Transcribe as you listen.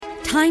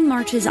Time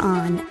marches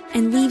on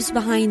and leaves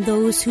behind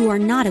those who are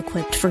not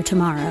equipped for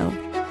tomorrow.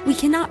 We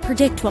cannot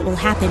predict what will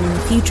happen in the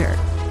future,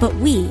 but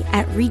we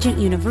at Regent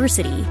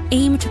University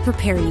aim to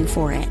prepare you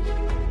for it.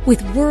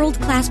 With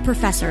world-class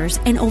professors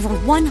and over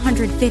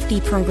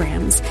 150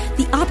 programs,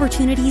 the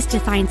opportunities to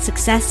find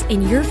success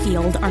in your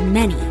field are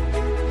many.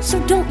 So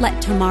don't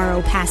let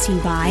tomorrow pass you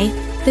by.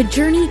 The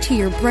journey to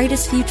your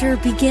brightest future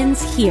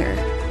begins here.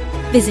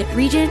 Visit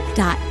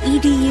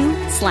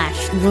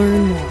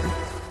regent.edu/learn more.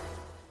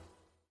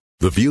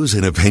 The views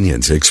and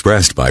opinions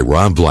expressed by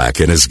Rob Black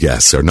and his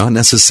guests are not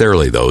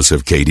necessarily those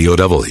of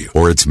KDOW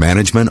or its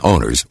management,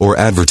 owners, or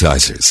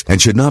advertisers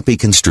and should not be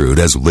construed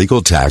as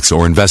legal, tax,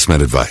 or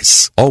investment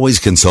advice. Always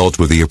consult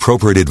with the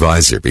appropriate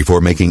advisor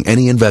before making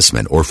any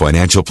investment or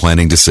financial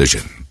planning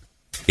decision.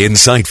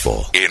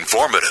 Insightful,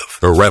 informative,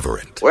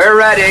 irreverent. We're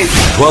ready.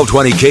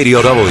 1220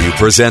 KDOW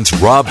presents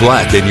Rob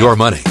Black and Your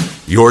Money.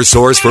 Your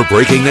source for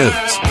breaking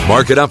news,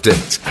 market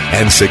updates,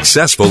 and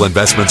successful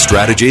investment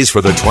strategies for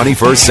the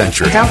 21st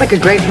century. Sounds like a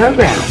great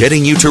program.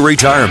 Getting you to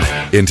retirement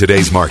in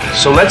today's market.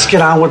 So let's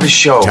get on with the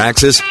show.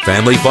 Taxes,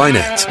 family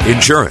finance,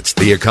 insurance,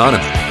 the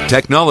economy,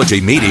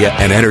 technology, media,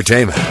 and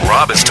entertainment.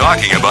 Rob is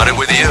talking about it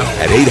with you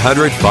at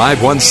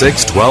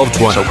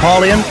 800-516-1220. So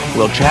call in,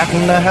 we'll chat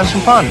and have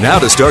some fun. Now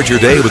to start your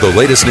day with the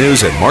latest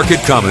news and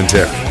market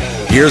commentary.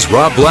 Here's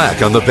Rob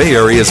Black on the Bay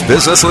Area's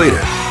business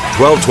leader,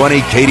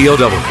 1220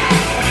 KDOW.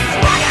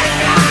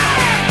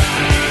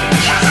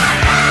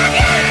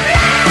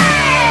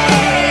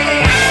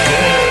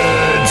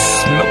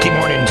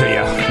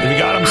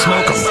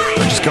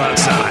 Go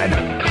outside.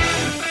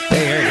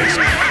 Hey, there it is.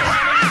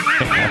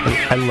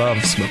 I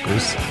love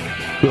smokers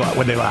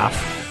when they laugh.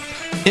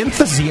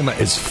 Emphysema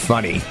is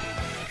funny.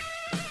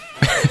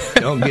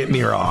 Don't get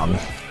me wrong.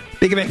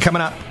 Big event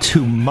coming up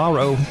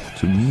tomorrow.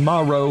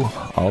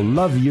 I'll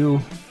love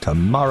you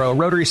tomorrow.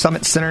 Rotary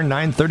Summit Center,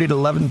 9:30 to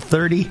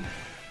 11:30.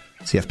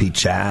 CFP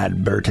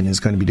Chad Burton is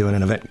going to be doing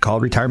an event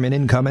called Retirement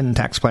Income and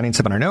Tax Planning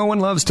Seminar. No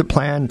one loves to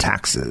plan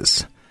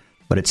taxes,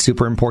 but it's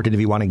super important if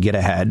you want to get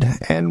ahead.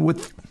 And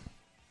with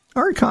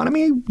our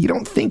economy, you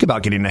don't think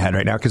about getting ahead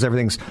right now because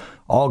everything's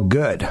all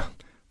good.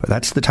 But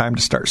that's the time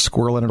to start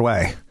squirreling it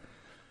away.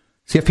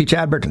 CFP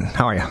Chad Burton,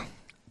 how are you?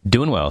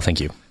 Doing well, thank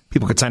you.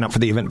 People could sign up for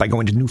the event by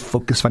going to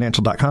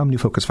newfocusfinancial.com.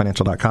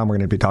 Newfocusfinancial.com. We're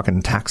going to be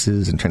talking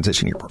taxes and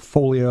transitioning your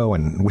portfolio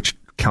and which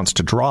accounts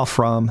to draw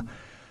from,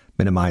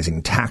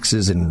 minimizing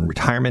taxes and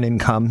retirement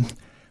income.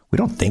 We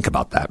don't think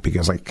about that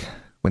because, like,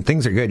 when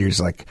things are good, you're just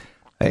like,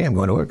 hey, I'm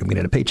going to work. I'm going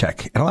to get a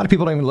paycheck. And a lot of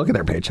people don't even look at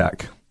their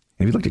paycheck.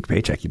 If you looked at your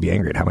paycheck, you'd be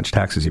angry at how much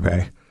taxes you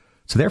pay.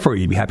 So therefore,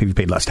 you'd be happy if you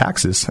paid less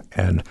taxes.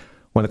 And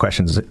one of the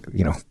questions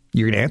you're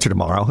going to answer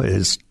tomorrow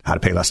is how to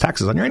pay less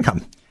taxes on your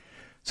income.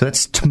 So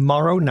that's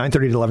tomorrow,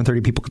 9:30 to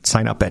 11:30. People can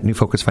sign up at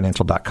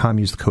newfocusfinancial.com.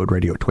 Use the code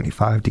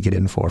radio25 to get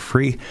in for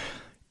free.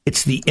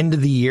 It's the end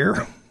of the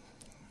year.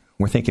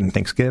 We're thinking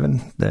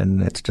Thanksgiving.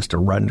 Then it's just a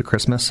run to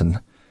Christmas.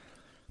 And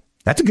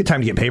that's a good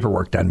time to get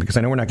paperwork done because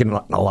I know we're not getting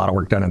a lot of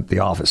work done at the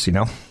office, you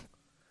know?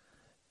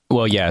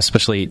 Well, yeah,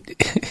 especially...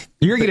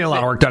 You're getting a lot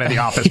of work done at the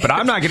office, but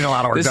I'm not getting a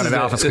lot of work done at the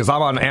office because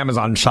I'm on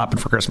Amazon shopping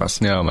for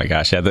Christmas. Oh, my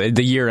gosh. Yeah,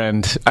 the year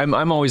end.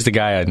 I'm always the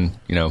guy on,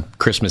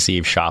 Christmas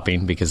Eve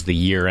shopping because the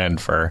year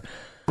end for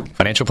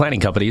financial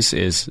planning companies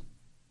is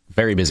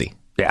very busy.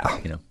 Yeah.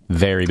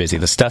 Very busy.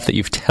 The stuff that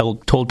you've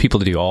told people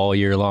to do all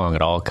year long,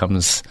 it all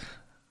comes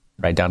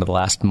right down to the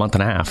last month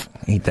and a half.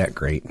 Ain't that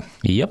great?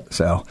 Yep.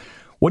 So...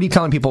 what are you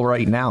telling people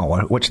right now?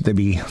 What should they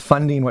be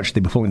funding? What should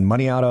they be pulling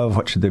money out of?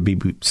 What should they be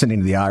sending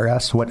to the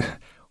IRS?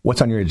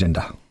 What's on your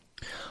agenda?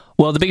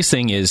 Well, the biggest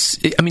thing is,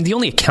 the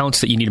only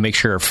accounts that you need to make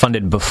sure are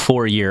funded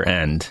before year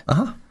end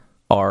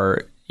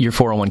are your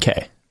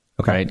 401k.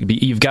 Okay. Right?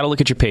 You've got to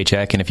look at your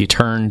paycheck, and if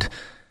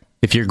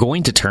you're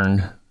going to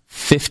turn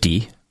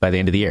 50 by the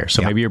end of the year,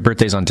 so maybe your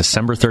birthday's on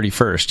December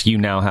 31st, you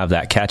now have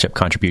that catch-up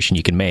contribution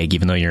you can make,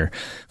 even though you're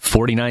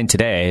 49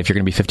 today. If you're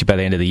going to be 50 by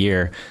the end of the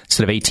year,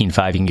 instead of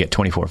 18.5, you can get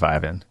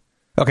 24.5 in.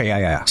 Okay,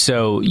 yeah.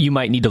 So you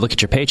might need to look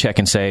at your paycheck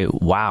and say,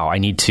 wow, I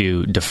need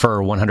to defer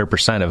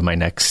 100% of my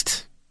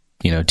next,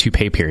 2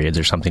 pay periods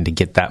or something to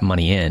get that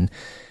money in. And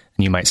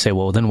you might say,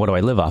 well, then what do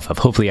I live off of?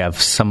 Hopefully you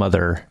have some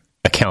other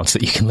accounts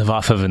that you can live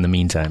off of in the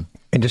meantime.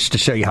 And just to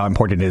show you how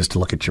important it is to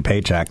look at your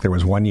paycheck, there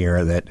was one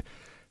year that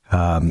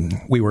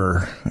we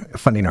were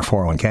funding our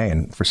 401k,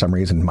 and for some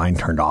reason, mine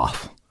turned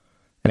off.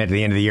 And at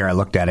the end of the year, I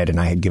looked at it, and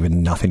I had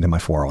given nothing to my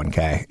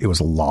 401k. It was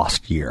a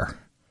lost year.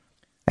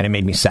 And it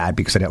made me sad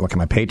because I didn't look at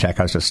my paycheck.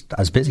 I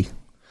was busy.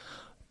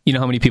 You know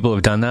how many people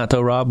have done that,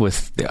 though, Rob?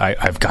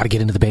 I've got to get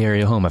into the Bay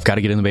Area home. I've got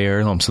to get in the Bay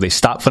Area home. So they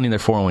stop funding their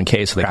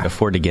 401k so they can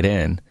afford to get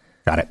in.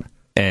 Got it.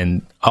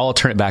 And I'll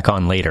turn it back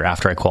on later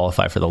after I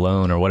qualify for the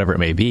loan or whatever it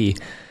may be.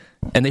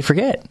 And they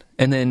forget.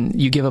 And then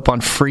you give up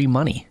on free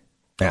money.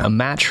 A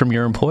match from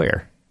your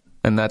employer.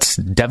 And that's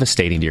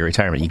devastating to your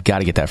retirement. You got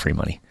to get that free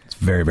money. It's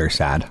very, very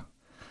sad.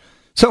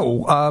 So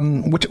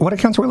what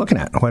accounts are we looking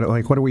at?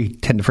 What do we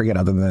tend to forget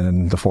other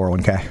than the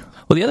 401k?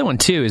 Well, the other one,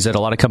 too, is that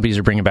a lot of companies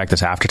are bringing back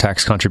this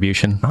after-tax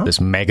contribution,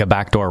 this mega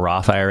backdoor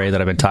Roth IRA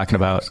that I've been talking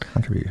about.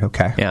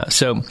 Okay. Yeah.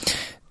 So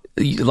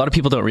a lot of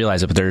people don't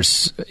realize it, but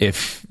there's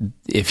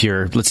if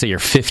you're, let's say you're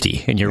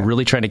 50 and you're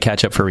really trying to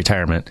catch up for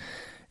retirement,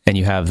 and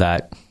you have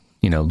that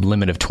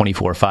limit of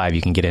 24.5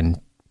 you can get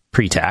in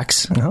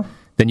pre-tax.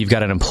 Then you've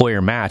got an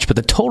employer match, but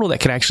the total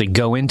that can actually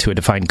go into a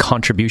defined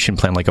contribution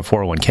plan like a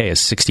 401k is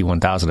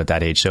 $61,000 at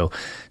that age. So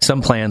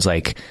some plans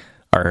like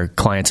our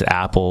clients at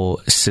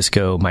Apple,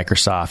 Cisco,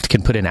 Microsoft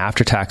can put in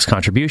after-tax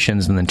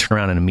contributions and then turn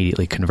around and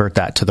immediately convert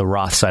that to the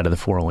Roth side of the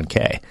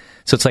 401k.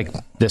 So it's like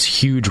this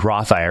huge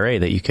Roth IRA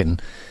that you can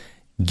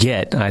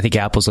get. I think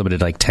Apple's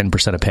limited like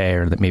 10% of pay,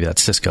 or maybe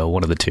that's Cisco,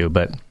 one of the two.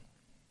 But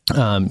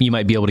you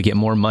might be able to get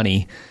more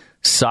money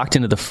socked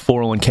into the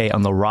 401k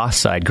on the Roth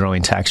side,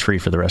 growing tax-free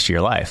for the rest of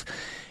your life.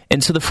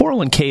 And so the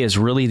 401k is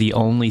really the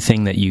only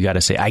thing that you got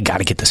to say, I got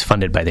to get this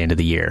funded by the end of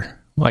the year.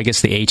 Well, I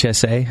guess the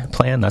HSA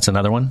plan, that's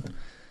another one.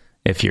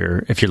 If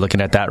you're looking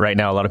at that right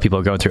now, a lot of people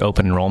are going through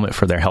open enrollment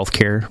for their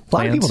healthcare plans. A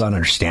lot of people don't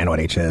understand what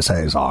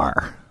HSAs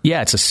are.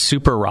 Yeah, it's a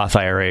super Roth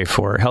IRA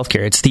for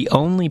healthcare. It's the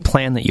only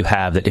plan that you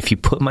have that if you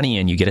put money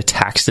in, you get a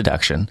tax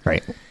deduction.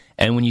 Right.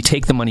 And when you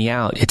take the money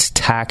out, it's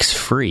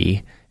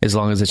tax-free as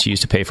long as it's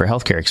used to pay for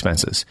healthcare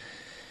expenses.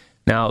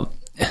 Now,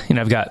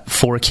 I've got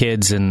 4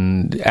 kids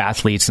and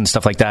athletes and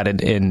stuff like that,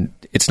 and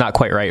it's not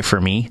quite right for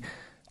me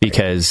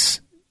because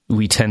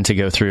we tend to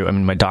go through. I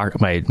mean,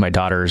 my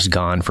daughter's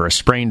gone for a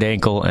sprained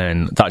ankle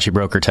and thought she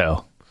broke her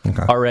toe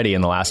already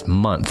in the last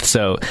month.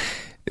 So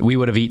we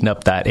would have eaten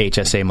up that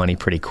HSA money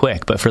pretty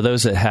quick. But for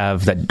those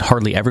that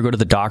hardly ever go to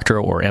the doctor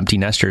or empty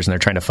nesters and they're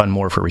trying to fund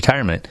more for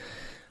retirement,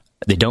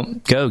 they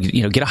don't go.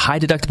 Get a high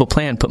deductible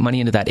plan, put money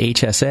into that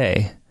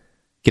HSA,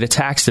 get a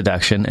tax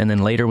deduction, and then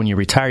later when you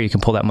retire, you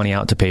can pull that money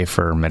out to pay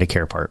for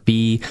Medicare Part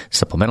B,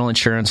 supplemental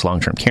insurance,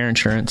 long-term care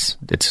insurance.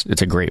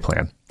 It's a great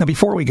plan. Now,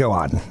 before we go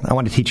on, I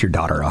want to teach your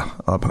daughter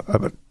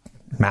a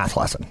math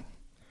lesson.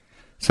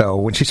 So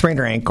when she sprained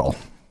her ankle,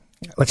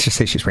 let's just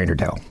say she sprained her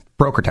toe,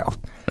 broke her toe.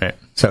 Right.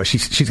 So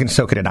she's going to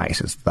soak it in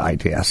ice is the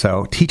idea.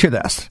 So teach her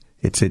this.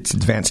 It's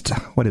advanced,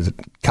 what is it,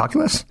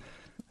 calculus?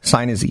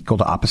 Sine is equal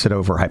to opposite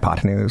over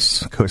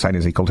hypotenuse. Cosine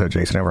is equal to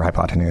adjacent over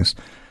hypotenuse.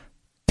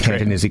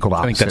 Tangent is equal to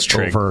opposite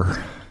over...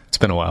 It's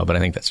been a while, but I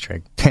think that's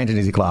trig. Tangent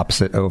is equal to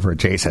opposite over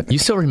adjacent. You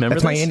still remember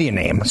That's my Indian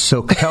name,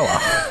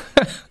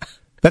 SOHCAHTOA.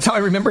 That's how I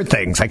remembered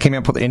things. I came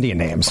up with Indian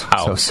names.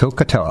 How? So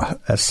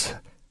SOHCAHTOA,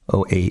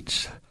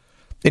 S-O-H.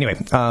 Anyway,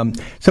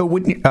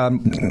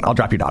 I'll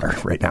drop your daughter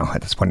right now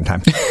at this point in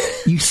time.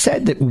 You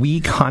said that we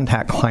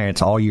contact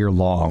clients all year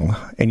long,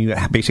 and you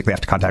basically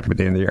have to contact them at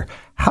the end of the year.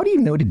 How do you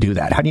know to do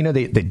that? How do you know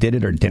they did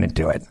it or didn't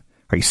do it?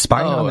 Are you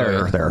spying on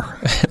their...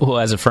 Well,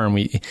 as a firm,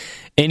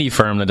 any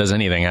firm that does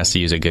anything has to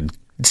use a good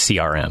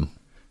CRM.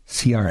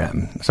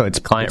 CRM. So it's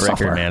client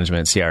record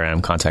management,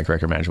 CRM, contact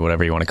record management,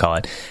 whatever you want to call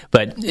it.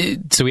 But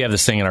so we have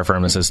this thing in our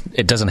firm that says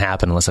it doesn't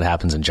happen unless it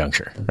happens in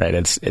juncture,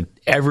 right?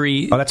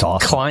 Every that's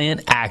awesome.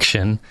 Client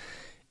action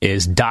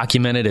is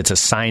documented. It's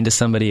assigned to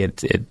somebody.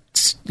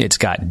 It's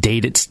got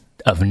dates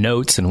of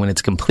notes and when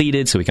it's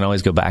completed, so we can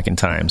always go back in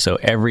time. So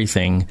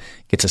everything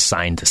gets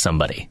assigned to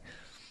somebody.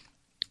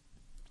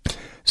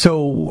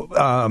 So,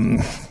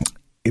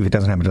 if it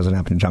doesn't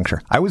happen in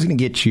juncture. I was going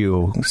to get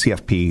you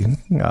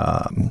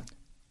CFP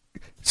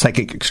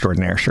Psychic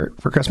Extraordinaire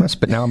shirt for Christmas,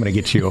 but now I'm going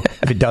to get you,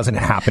 if it doesn't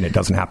happen in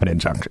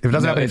juncture. If it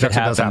doesn't happen in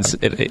juncture,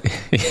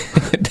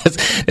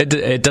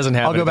 it doesn't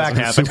happen. I'll go back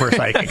to the super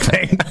psychic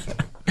thing.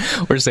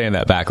 We're saying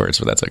that backwards,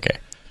 but that's okay.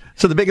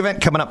 So the big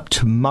event coming up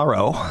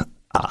tomorrow,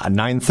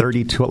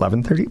 9:30 to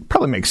 11:30.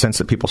 Probably makes sense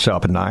that people show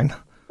up at 9.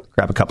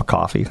 Grab a cup of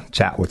coffee,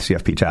 chat with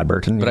CFP Chad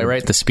Burton. But I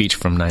write the speech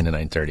from 9 to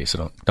 9:30,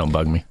 so don't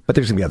bug me. But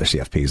there's going to be other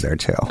CFPs there,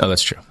 too. Oh,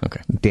 that's true.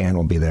 Okay. Dan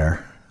will be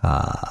there.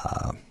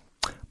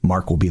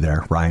 Mark will be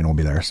there. Ryan will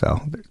be there.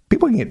 So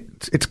people can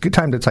get... It's a good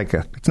time.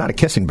 It's not a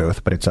kissing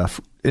booth, but it's a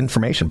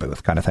information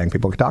booth kind of thing.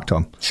 People can talk to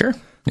them. Sure.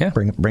 Yeah.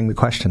 Bring the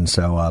questions.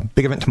 So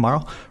big event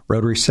tomorrow.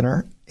 Rotary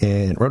Summit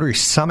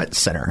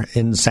Center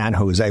in San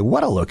Jose.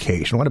 What a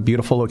location. What a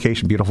beautiful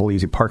location. Beautiful,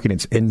 easy parking.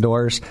 It's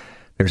indoors.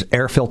 There's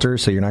air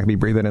filters, so you're not going to be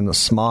breathing in the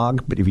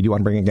smog. But if you do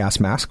want to bring a gas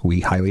mask,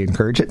 we highly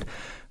encourage it.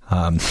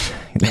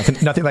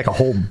 Nothing like a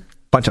whole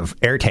bunch of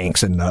air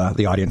tanks in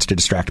the audience to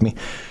distract me.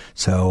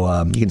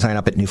 So you can sign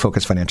up at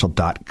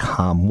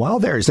newfocusfinancial.com. While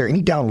there, is there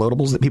any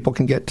downloadables that people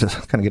can get to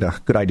kind of get a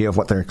good idea of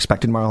what they're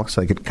expecting tomorrow, so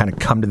they could kind of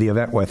come to the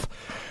event with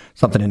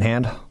something in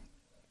hand?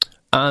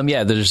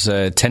 Yeah, there's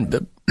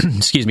 10.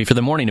 Excuse me. For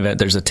the morning event,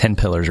 there's a 10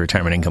 pillars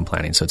retirement income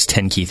planning. So it's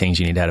 10 key things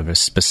you need to have a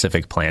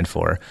specific plan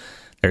for.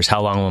 There's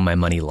how long will my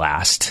money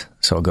last?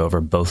 So I'll go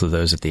over both of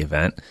those at the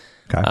event.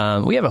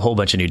 Okay. We have a whole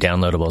bunch of new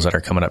downloadables that are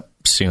coming up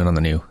soon on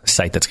the new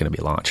site that's going to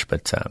be launched.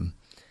 But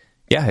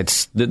yeah, I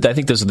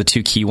think those are the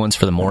 2 key ones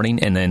for the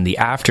morning. And then the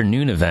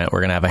afternoon event, we're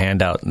going to have a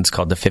handout. It's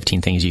called the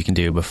 15 things you can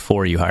do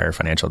before you hire a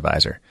financial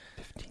advisor.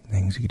 15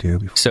 things you do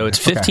before. So it's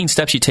 15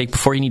 steps you take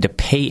before you need to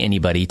pay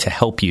anybody to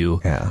help you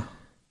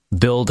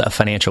build a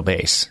financial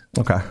base.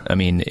 Okay. I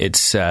mean,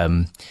 it's...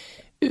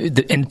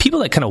 and people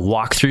that kind of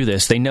walk through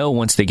this, they know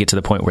once they get to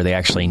the point where they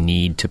actually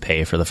need to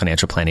pay for the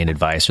financial planning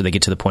advice, or they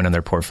get to the point on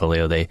their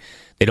portfolio, they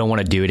don't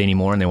want to do it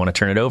anymore and they want to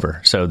turn it over.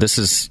 So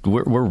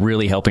we're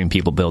really helping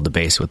people build the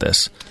base with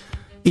this.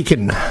 You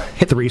can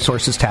hit the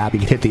resources tab. You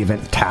can hit the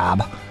event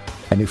tab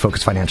at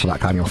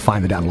newfocusfinancial.com. You'll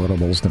find the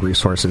downloadables and the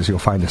resources. You'll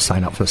find the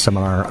sign up for the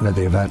seminar under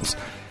the events.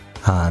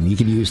 You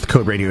can use the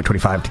code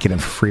radio25 to get in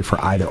for free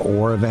for either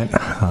or event.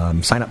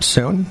 Sign up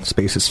soon.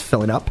 Space is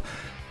filling up.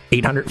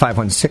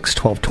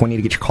 800-516-1220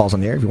 to get your calls on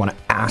the air if you want to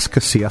ask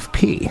a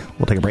CFP.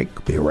 We'll take a break.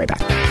 We'll be right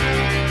back. I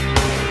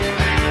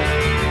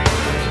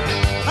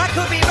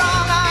could be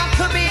wrong, I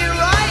could be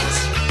right.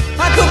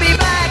 I could be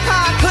black,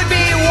 I could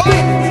be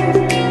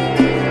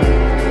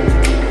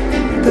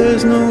white.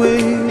 There's no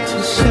way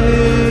to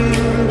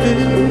save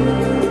it.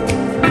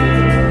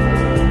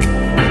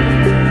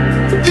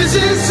 This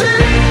is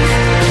it.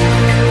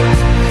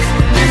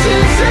 This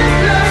is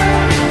it,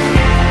 love.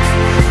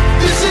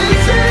 This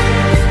is it.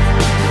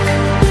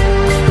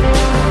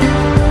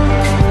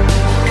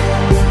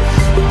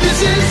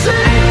 This is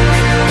it.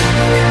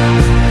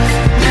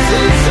 This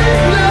is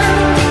it,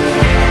 love.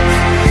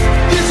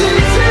 This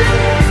is it.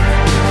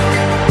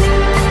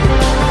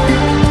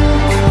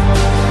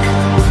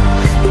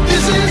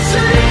 This is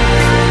it.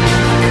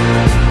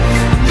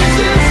 This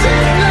is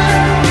it,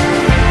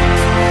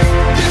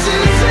 love. This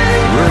is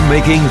it. We're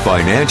making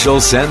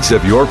financial sense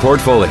of your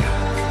portfolio.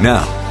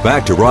 Now,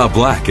 back to Rob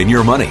Black and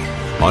Your Money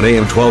on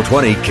AM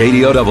 1220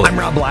 KDOW. I'm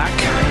Rob Black,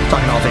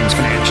 talking all things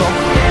financial.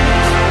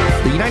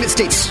 The United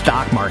States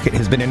stock market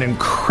has been an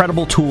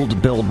incredible tool to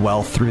build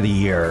wealth through the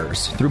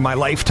years, through my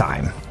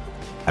lifetime.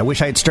 I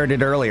wish I had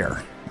started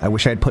earlier. I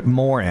wish I had put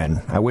more in.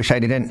 I wish I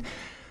didn't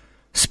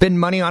spend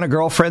money on a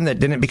girlfriend that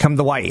didn't become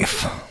the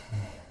wife,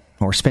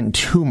 or spend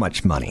too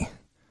much money.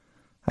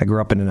 I grew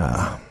up in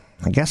a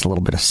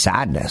little bit of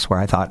sadness where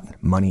I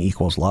thought money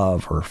equals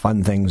love or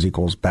fun things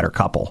equals better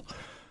couple.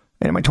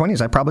 And in my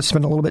 20s, I probably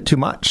spent a little bit too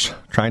much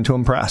trying to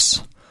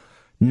impress.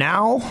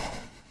 Now,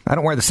 I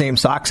don't wear the same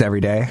socks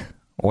every day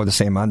or the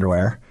same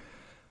underwear,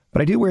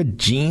 but I do wear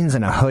jeans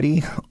and a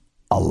hoodie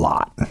a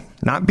lot.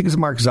 Not because of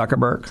Mark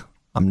Zuckerberg.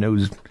 I'm no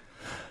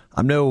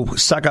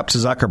suck up to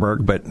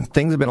Zuckerberg, but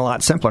things have been a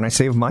lot simpler and I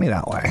save money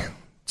that way.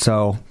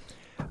 So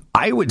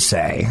I would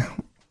say,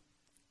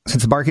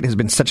 since the market has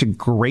been such a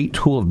great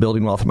tool of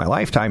building wealth in my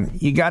lifetime,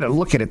 you got to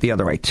look at it the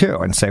other way too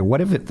and say,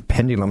 what if the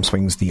pendulum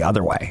swings the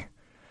other way?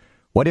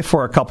 What if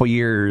for a couple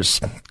years,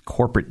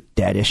 corporate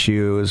debt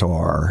issues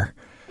or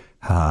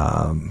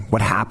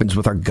what happens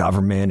with our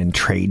government and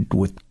trade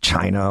with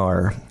China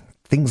or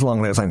things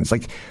along those lines?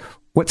 Like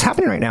what's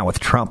happening right now with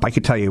Trump, I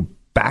could tell you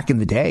back in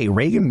the day,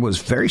 Reagan was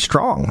very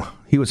strong.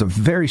 He was a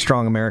very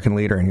strong American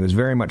leader, and he was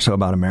very much so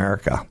about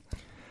America.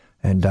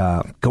 And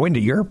going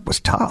to Europe was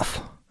tough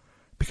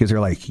because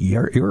they're like,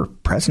 your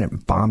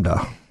president bombed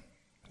a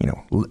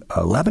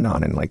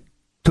Lebanon and like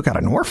took out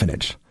an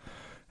orphanage.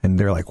 And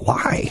they're like,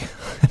 why?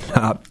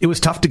 It was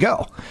tough to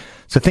go.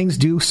 So things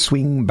do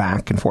swing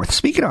back and forth.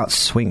 Speaking about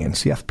swinging,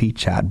 CFP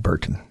Chad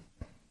Burton.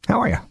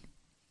 How are you?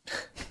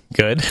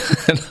 Good.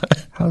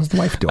 How's the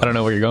wife doing? I don't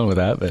know where you're going with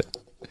that, but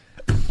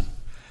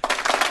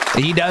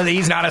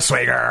he's not a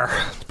swinger.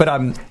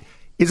 But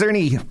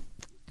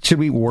should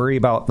we worry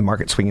about the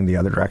market swinging the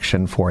other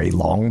direction for a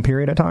long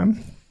period of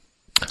time?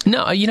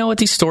 No, you know what?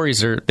 These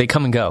stories they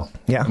come and go.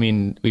 Yeah. I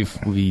mean,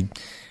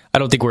 I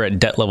don't think we're at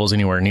debt levels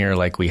anywhere near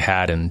like we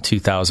had in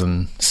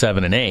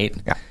 2007 and 8.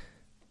 Yeah.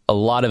 A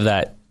lot of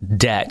that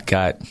debt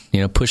got,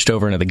 pushed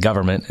over into the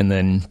government. And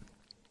then,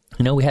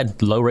 we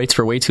had low rates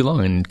for way too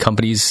long and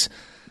companies,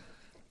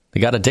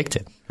 they got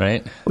addicted,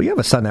 right? Well, you have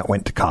a son that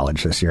went to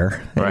college this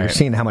year. And right. You're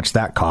seeing how much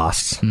that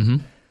costs.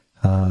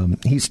 Mm-hmm.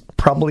 He's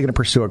probably going to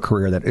pursue a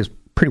career that is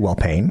pretty well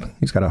paying.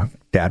 He's got a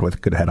dad with a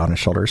good head on his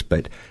shoulders.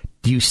 But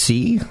do you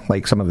see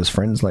like some of his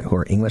friends who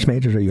are English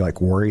majors? Are you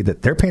like worried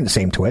that they're paying the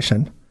same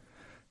tuition?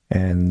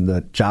 And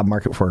the job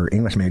market for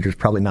English majors is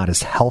probably not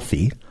as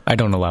healthy. I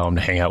don't allow him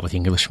to hang out with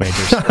English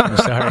majors. I'm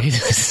sorry.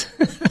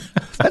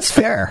 That's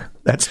fair.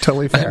 That's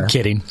totally fair. I'm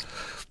kidding.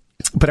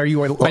 But are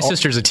you? My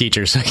sister's a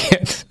teacher, so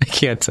I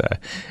can't.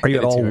 Are you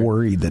at all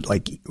worried that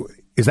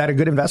is that a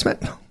good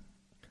investment?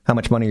 How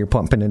much money you're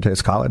pumping into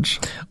his college?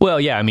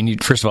 Well, yeah. I mean,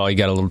 first of all, you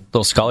got a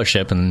little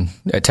scholarship, and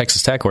at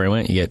Texas Tech, where I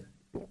went,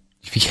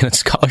 if you get a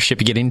scholarship,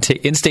 you get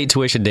in-state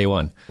tuition day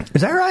one.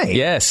 Is that right?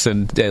 Yes,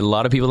 and a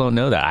lot of people don't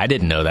know that. I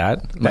didn't know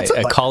that.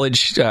 A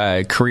college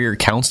career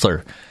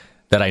counselor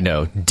that I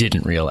know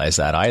didn't realize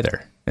that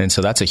either. And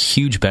so that's a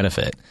huge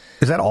benefit.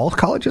 Is that all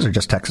colleges or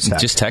just Texas Tech?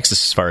 Just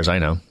Texas, as far as I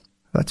know.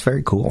 That's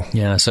very cool.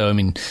 Yeah, so I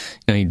mean,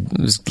 he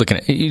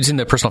was in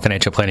the personal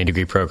financial planning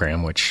degree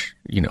program, which,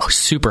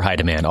 super high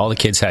demand. All the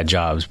kids had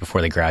jobs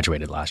before they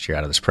graduated last year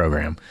out of this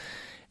program.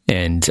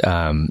 And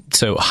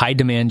so high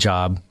demand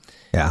job.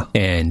 Yeah.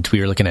 And we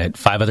were looking at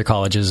 5 other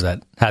colleges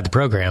that had the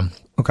program.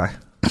 Okay.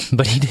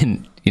 But he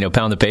didn't,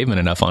 pound the pavement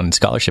enough on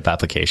scholarship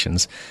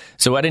applications.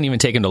 So I didn't even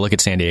take him to look at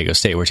San Diego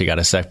State, which he got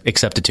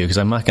accepted to, because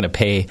I'm not going to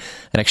pay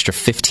an extra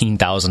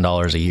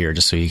 $15,000 a year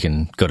just so you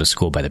can go to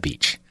school by the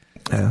beach.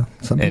 Yeah,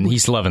 and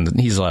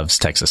he loves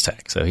Texas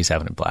Tech, so he's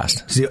having a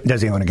blast.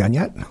 Does he own a gun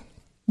yet?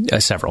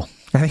 Several.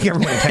 I think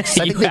everyone in Texas,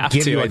 I think they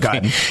give you a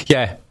gun.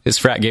 Yeah, his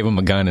frat gave him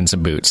a gun and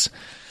some boots.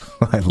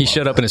 He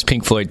showed up in his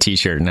Pink Floyd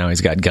t-shirt, and now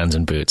he's got guns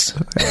and boots.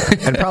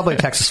 And probably a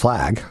Texas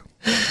flag.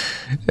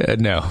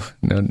 No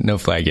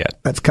flag yet.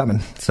 That's coming.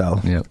 So,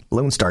 yep.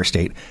 Lone Star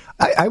State.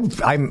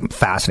 I'm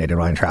fascinated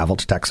when I travel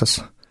to Texas.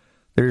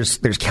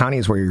 There's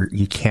counties where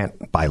you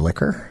can't buy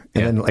liquor,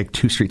 and then like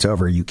 2 streets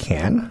over you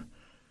can.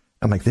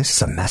 I'm like, this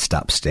is a messed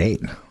up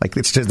state. Like,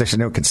 it's just, there's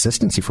no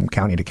consistency from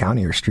county to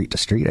county or street to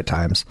street at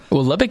times.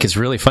 Well, Lubbock is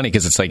really funny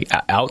because it's like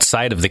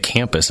outside of the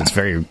campus, it's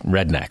very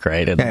redneck,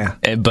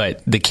 right?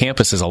 But the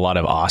campus is a lot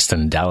of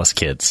Austin and Dallas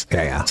kids.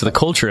 Yeah. So the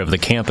culture of the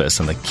campus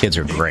and the kids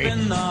are great.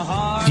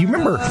 Do you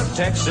remember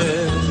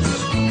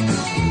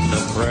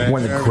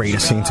one of the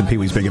greatest scenes in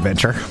Pee-wee's Big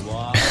Adventure?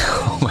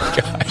 Oh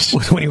my gosh.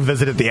 Was when he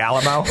visited the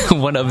Alamo.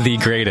 One of the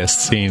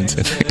greatest scenes.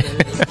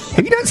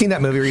 Have you not seen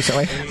that movie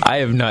recently? I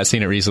have not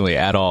seen it recently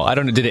at all. I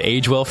don't know. Did it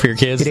age well for your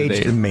kids? It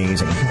aged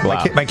amazing.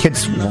 Wow. My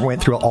kids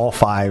went through all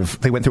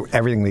 5. They went through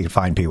everything they could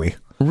find Pee-wee.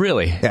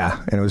 Really?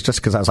 Yeah. And it was just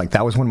because I was like,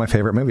 that was one of my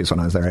favorite movies when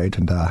I was their age.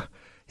 And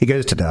he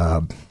goes to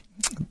the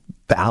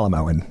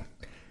Alamo, and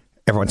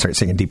everyone starts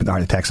singing Deep in the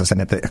Heart of Texas.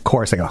 And at the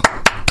chorus, they go...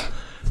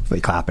 They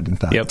clap it. And,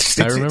 yep,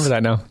 I remember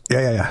that now.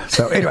 Yeah.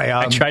 So anyway,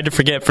 I tried to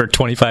forget for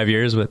 25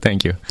 years, but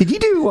thank you. Did you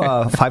do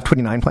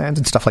 529 plans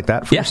and stuff like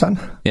that for your son?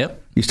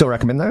 Yep. You still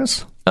recommend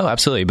those? Oh,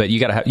 absolutely. But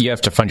you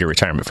have to fund your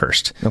retirement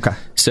first. Okay.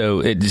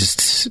 So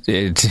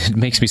it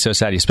makes me so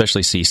sad,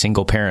 especially see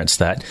single parents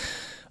that,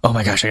 oh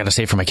my gosh, I got to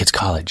save for my kid's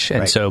college.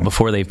 And so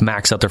before they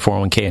max out their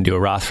 401k and do a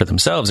Roth for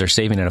themselves, they're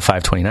saving in a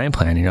 529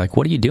 plan. And you're like,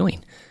 what are you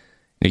doing?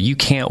 You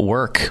can't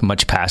work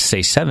much past,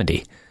 say,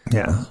 70.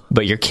 Yeah.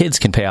 But your kids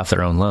can pay off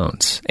their own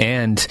loans.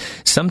 And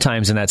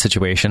sometimes in that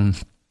situation,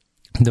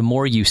 the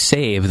more you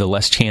save, the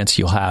less chance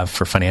you'll have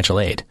for financial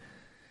aid.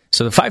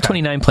 So the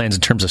 529 plans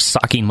in terms of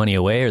socking money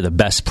away are the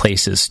best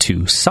places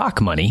to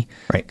sock money,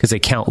 right? Because they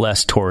count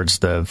less towards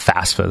the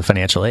FAFSA, the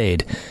financial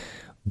aid.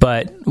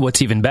 But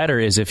what's even better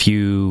is if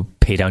you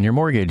pay down your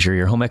mortgage or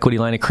your home equity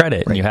line of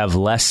credit and you have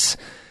less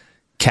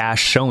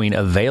cash showing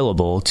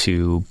available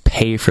to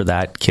pay for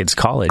that kid's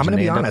college. I'm going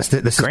to be honest.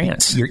 This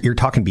grants. You're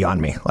talking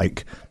beyond me.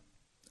 Like,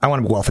 I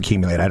want to wealth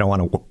accumulate. I don't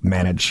want to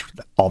manage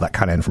all that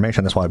kind of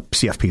information. That's why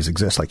CFPs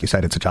exist. Like you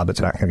said, it's a job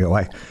that's not going to go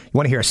away. You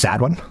want to hear a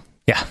sad one?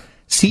 Yeah.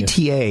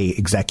 CTA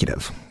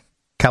executive,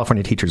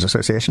 California Teachers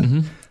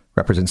Association,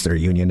 represents their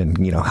union and,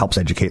 helps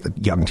educate the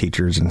young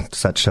teachers and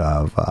such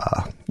of,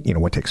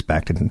 what to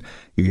expect. And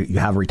you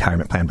have a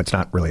retirement plan, but it's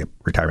not really a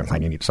retirement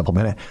plan. You need to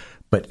supplement it.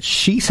 But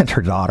she sent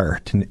her daughter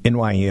to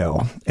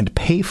NYU, and to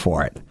pay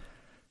for it,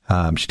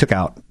 she took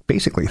out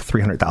basically a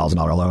 $300,000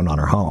 loan on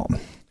her home.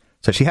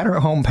 So she had her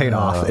home paid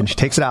off, and she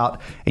takes it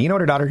out. And you know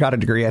what her daughter got a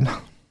degree in?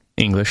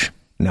 English.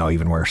 No,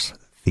 even worse.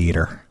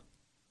 Theater.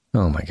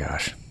 Oh, my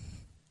gosh.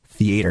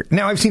 Theater.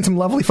 Now, I've seen some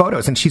lovely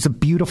photos, and she's a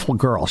beautiful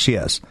girl. She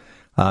is.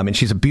 And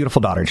she's a beautiful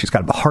daughter, and she's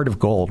got a heart of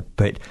gold.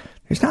 But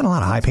there's not a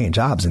lot of high-paying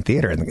jobs in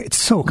theater, and it's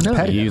so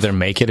competitive. No, you either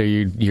make it or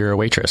you're a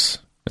waitress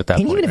at that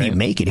point. And even if you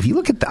make it, if you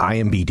look at the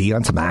IMBD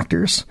on some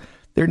actors,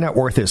 their net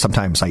worth is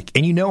sometimes like,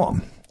 and you know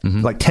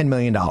them, like $10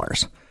 million.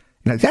 That's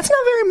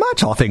not very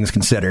much, all things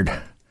considered.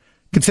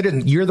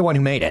 Considering you're the one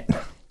who made it.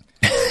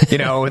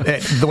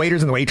 The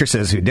waiters and the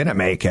waitresses who didn't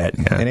make it,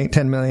 it ain't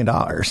 $10 million.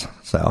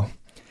 So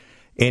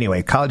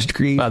anyway, college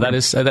degree. Wow, that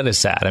is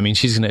sad. I mean,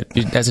 she's going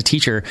to, as a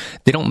teacher,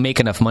 they don't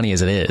make enough money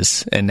as it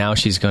is. And now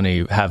she's going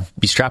to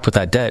be strapped with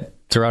that debt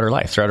throughout her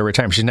life, throughout her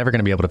retirement. She's never going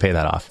to be able to pay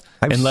that off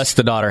unless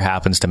the daughter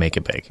happens to make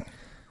it big.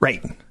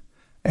 Right.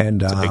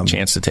 And it's a big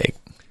chance to take.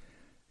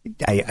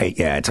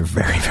 Yeah, it's a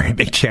very, very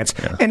big chance.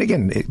 Yeah. And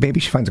again, maybe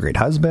she finds a great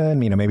husband.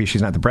 Maybe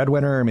she's not the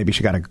breadwinner. Maybe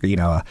she got a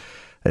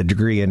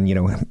degree in,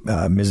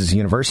 Mrs.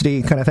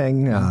 University kind of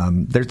thing.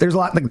 There's a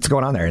lot that's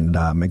going on there.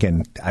 And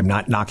again, I'm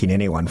not knocking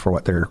anyone for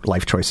what their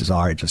life choices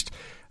are.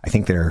 I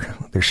think there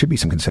should be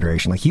some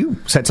consideration. Like you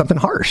said something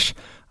harsh.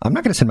 I'm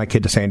not going to send my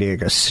kid to San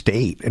Diego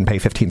State and pay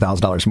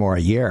 $15,000 more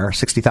a year,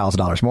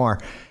 $60,000 more.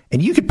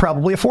 And you could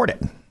probably afford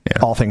it,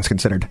 all things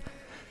considered.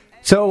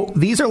 So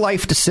these are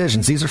life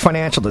decisions. These are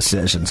financial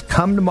decisions.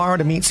 Come tomorrow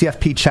to meet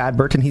CFP Chad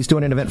Burton. He's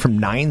doing an event from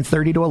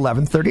 9:30 to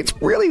 11:30.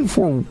 It's really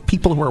for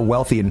people who are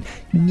wealthy and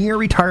near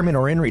retirement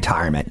or in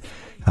retirement.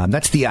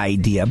 That's the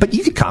idea. But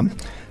you could come.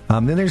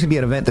 Then there's going to be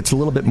an event that's a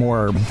little bit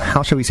more,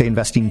 how shall we say,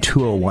 Investing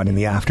 201 in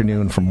the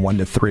afternoon from 1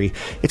 to 3.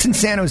 It's in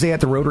San Jose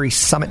at the Rotary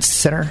Summit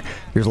Center.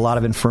 There's a lot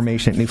of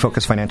information at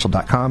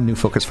newfocusfinancial.com,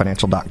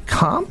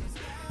 newfocusfinancial.com.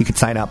 You can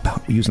sign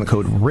up using the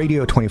code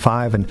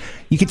RADIO25, and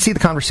you can see the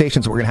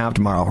conversations that we're going to have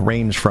tomorrow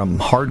range from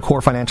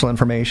hardcore financial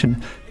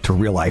information to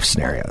real-life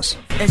scenarios.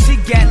 And she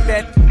got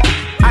that,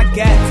 I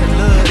got to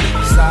love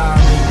you, sorry.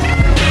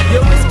 You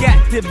always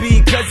got to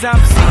be, because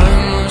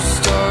I'm a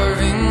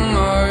starving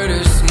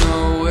artist,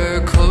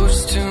 nowhere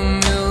close to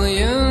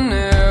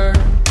millionaire.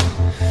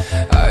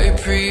 I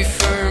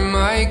prefer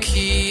my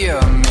Kia,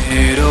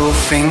 middle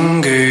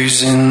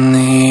fingers in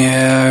the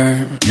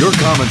air. Your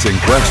comments and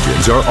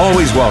questions are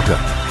always welcome.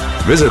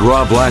 Visit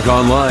Rob Black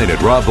online at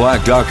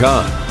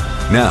robblack.com.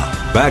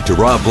 Now, back to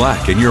Rob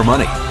Black and Your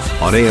Money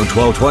on AM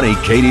 1220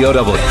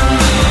 KDOW.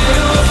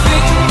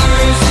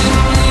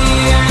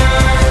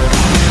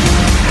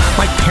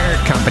 My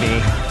parent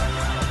company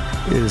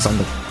is on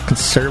the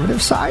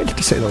conservative side,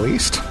 to say the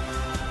least.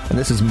 And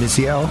this is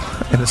Missio,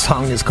 and the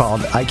song is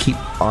called I Keep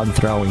on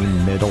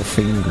Throwing Middle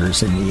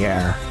Fingers in the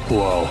Air.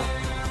 Whoa.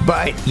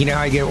 But, you know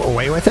how I get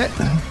away with it?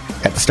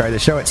 At the start of the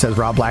show, it says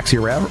Rob Black's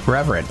your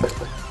reverend.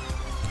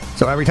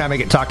 So every time I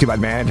get talked to by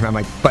management, I'm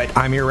like, but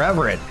I'm your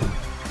reverend.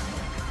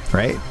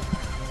 Right?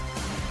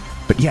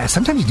 But yeah,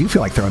 sometimes you do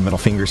feel like throwing middle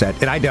fingers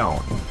at, and I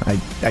don't.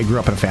 I grew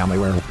up in a family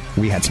where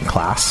we had some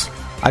class.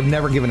 I've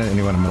never given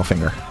anyone a middle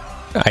finger.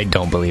 I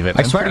don't believe it.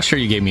 I'm pretty sure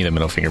you gave me the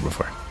middle finger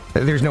before.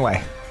 There's no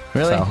way.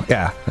 Really? So,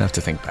 yeah. I have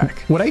to think back.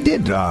 What I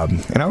did,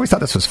 and I always thought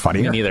this was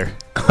funny. Me neither.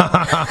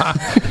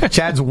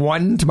 Chad's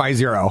 1 to my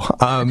 0.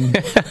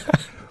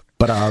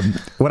 But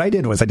what I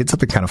did was I did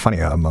something kind of funny.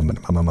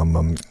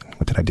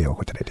 What did I do?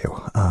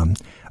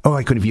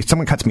 Like if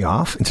someone cuts me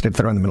off, instead of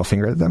throwing the middle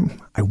finger at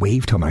them, I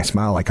wave to them. I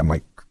smile like I'm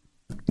like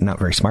not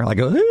very smart. I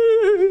go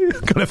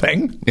kind of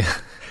thing. Yeah.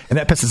 And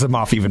that pisses them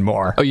off even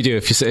more. Oh, you do?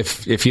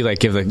 If you like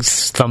give the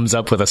thumbs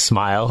up with a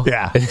smile,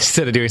 yeah,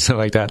 instead of doing something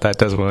like that, that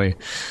does really.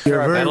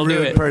 You're a very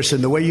rude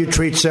person. The way you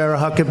treat Sarah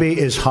Huckabee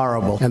is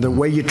horrible, and the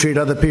way you treat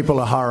other people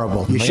are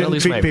horrible. You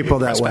shouldn't treat people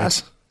that way. I'm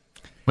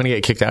going to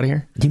get kicked out of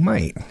here. You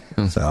might.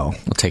 So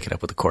we'll take it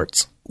up with the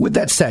courts. With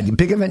that said,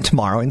 big event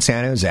tomorrow in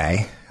San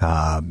Jose.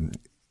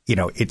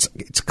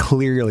 It's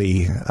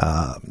clearly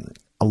a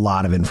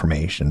lot of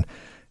information,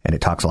 and it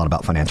talks a lot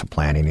about financial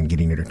planning and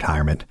getting into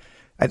retirement.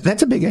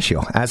 That's a big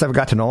issue. As I've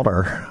gotten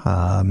older,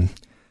 I'm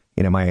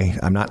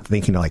not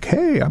thinking like,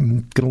 hey,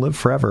 I'm going to live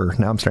forever.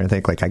 Now I'm starting to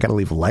think like I got to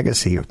leave a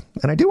legacy,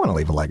 and I do want to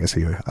leave a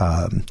legacy.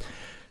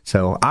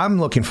 So I'm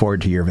looking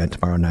forward to your event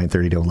tomorrow,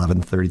 9:30 to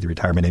 11:30. The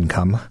retirement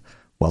income,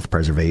 wealth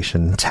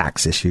preservation,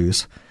 tax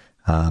issues.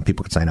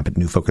 People can sign up at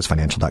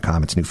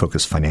newfocusfinancial.com. It's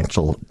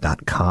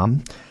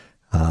newfocusfinancial.com.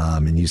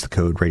 And use the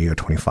code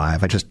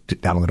radio25. I just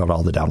downloaded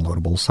all the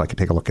downloadables so I could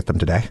take a look at them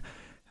today.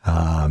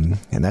 And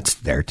that's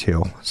there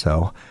too.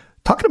 So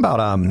talking about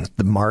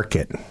the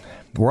market,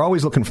 we're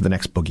always looking for the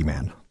next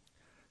boogeyman.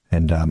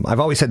 And I've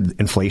always said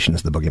inflation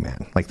is the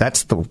boogeyman. Like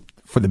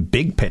for the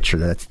big picture,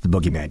 that's the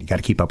boogeyman. You got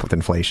to keep up with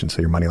inflation so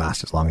your money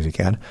lasts as long as you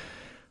can.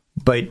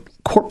 But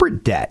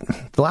corporate debt,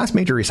 the last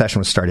major recession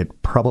was started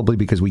probably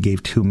because we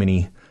gave too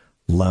many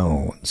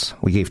loans.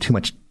 We gave too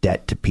much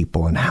debt to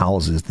people in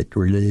houses that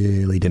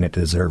really didn't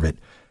deserve it.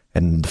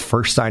 And the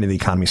first sign of the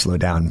economy slowed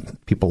down,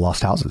 people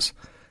lost houses.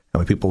 And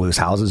when people lose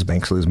houses,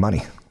 banks lose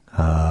money.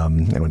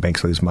 And when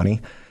banks lose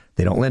money,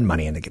 they don't lend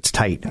money and it gets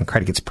tight and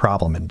credit gets a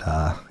problem. And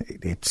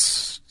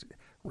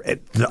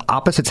the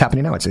opposite's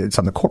happening now. It's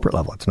on the corporate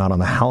level. It's not on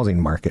the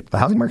housing market. The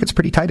housing market's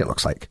pretty tight, it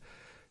looks like.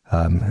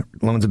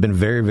 Loans have been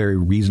very, very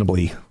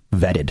reasonably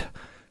vetted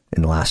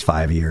in the last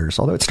 5 years,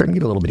 although it's starting to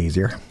get a little bit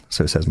easier.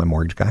 So says my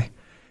mortgage guy.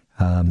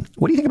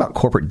 What do you think about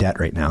corporate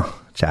debt right now,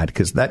 Chad?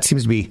 Because that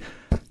seems to be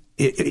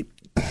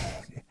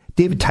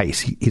David Tice.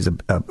 He's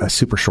a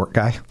super short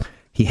guy.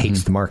 He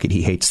hates the market.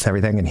 He hates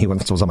everything. And he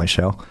once was on my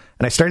show.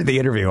 And I started the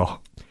interview.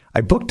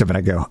 I booked him and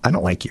I go, I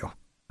don't like you.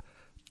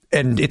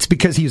 And it's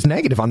because he's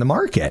negative on the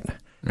market.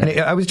 Right.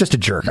 And I was just a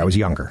jerk. I was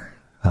younger.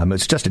 It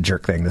was just a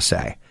jerk thing to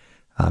say.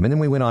 And then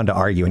we went on to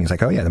argue and he's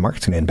like, oh yeah, the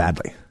market's going to end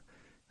badly.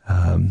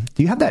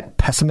 Do you have that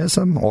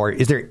pessimism, or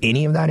is there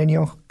any of that in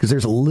you? Because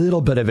there's a little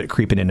bit of it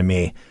creeping into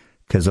me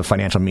because of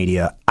financial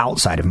media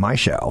outside of my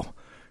show.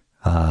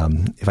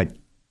 If I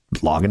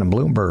log into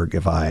Bloomberg,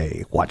 if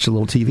I watch a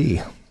little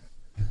TV.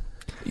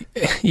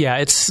 Yeah,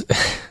 you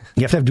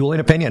have to have dueling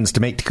opinions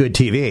to make good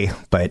TV,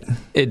 but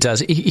it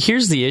does.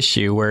 Here's the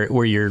issue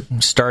where you're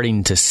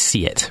starting to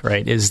see it,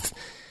 right? Is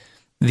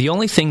the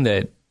only thing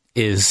that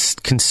is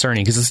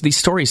concerning, because these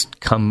stories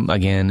come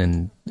again,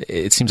 and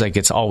it seems like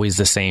it's always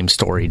the same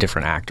story,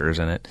 different actors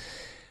in it.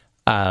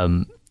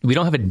 We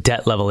don't have a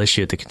debt level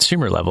issue at the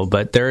consumer level,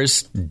 but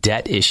there's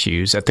debt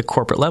issues at the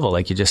corporate level,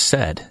 like you just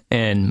said.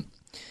 And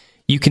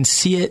you can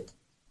see it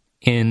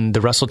in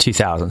the Russell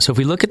 2000. So if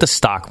we look at the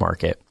stock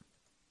market,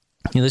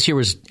 this year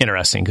was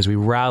interesting because we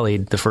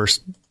rallied the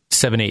first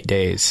 7-8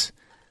 days,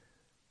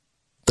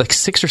 like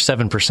 6 or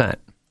 7%.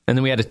 And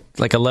then we had a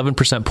 11%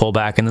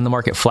 pullback, and then the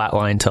market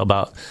flatlined till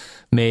about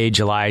May,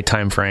 July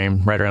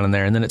timeframe, right around in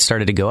there. And then it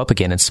started to go up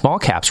again. And small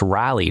caps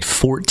rallied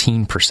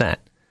 14%.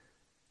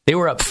 They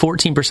were up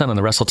 14% on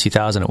the Russell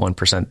 2000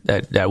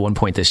 at one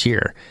point this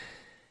year.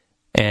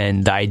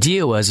 And the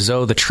idea was,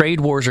 the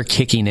trade wars are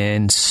kicking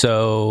in,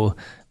 so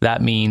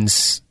that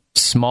means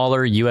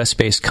smaller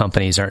U.S.-based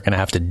companies aren't going to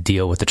have to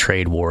deal with the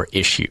trade war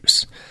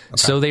issues. Okay.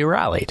 So they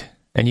rallied.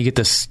 And you get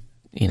this,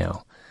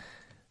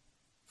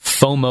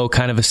 FOMO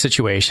kind of a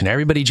situation.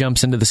 Everybody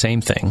jumps into the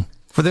same thing.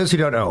 For those who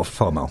don't know,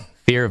 FOMO.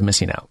 Fear of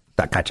missing out.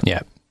 Gotcha.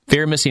 Yeah.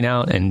 Fear of missing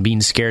out and being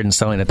scared and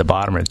selling at the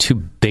bottom are the two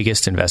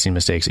biggest investing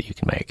mistakes that you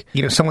can make.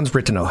 Someone's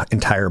written an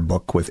entire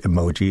book with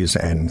emojis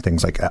and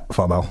things like that,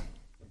 FOMO.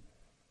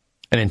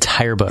 An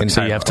entire book.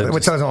 So you have to...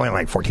 Which is only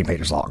like 14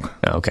 pages long.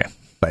 Oh, okay.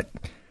 But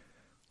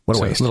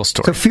What a waste. Little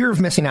story. So fear of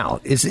missing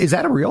out, is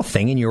that a real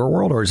thing in your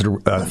world, or is it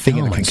a thing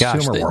in the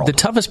consumer world? The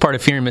toughest part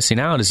of fear of missing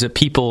out is that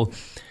people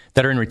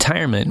that are in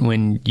retirement,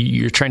 when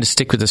you're trying to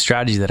stick with the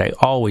strategy that I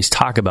always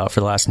talk about for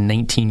the last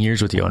 19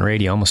 years with you on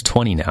radio, almost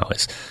 20 now,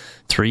 is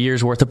 3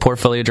 years worth of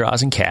portfolio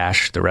draws in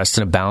cash, the rest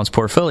in a balanced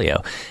portfolio.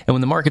 And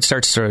when the market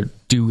starts to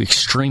do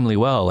extremely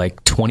well,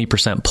 like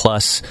 20%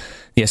 plus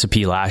the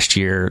S&P last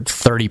year,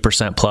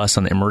 30% plus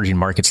on the emerging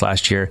markets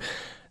last year,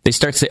 they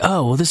start to say,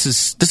 oh, well, this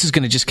is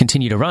going to just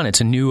continue to run. It's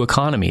a new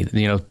economy,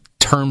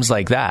 terms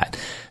like that.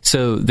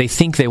 So they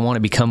think they want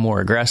to become more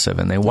aggressive.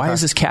 And why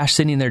is this cash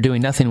sitting there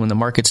doing nothing when the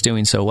market's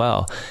doing so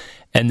well?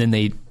 And then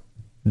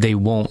they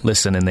won't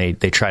listen, and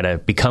they try to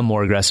become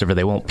more aggressive, or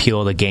they won't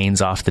peel the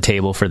gains off the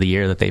table for the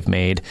year that they've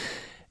made.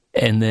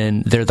 And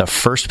then they're the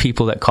first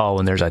people that call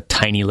when there's a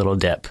tiny little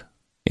dip.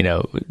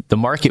 The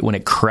market, when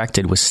it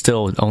corrected, was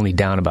still only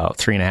down about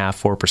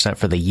 3.5%, 4%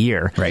 for the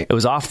year. Right. It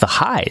was off the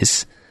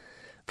highs.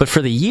 But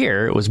for the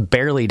year, it was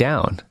barely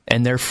down,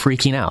 and they're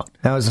freaking out.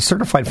 Now, as a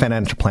certified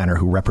financial planner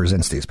who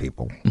represents these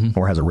people,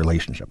 or has a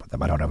relationship with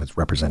them, I don't know if it's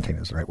representing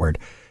is the right word,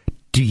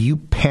 do you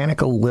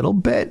panic a little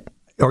bit,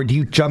 or do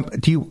you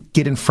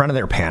get in front of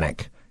their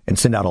panic and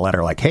send out a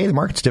letter like, hey, the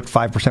market's dipped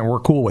 5%, we're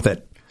cool with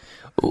it?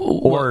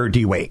 Or do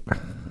you wait?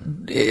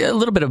 A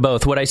little bit of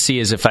both. What I see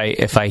is if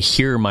I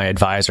hear my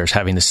advisors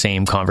having the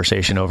same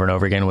conversation over and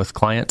over again with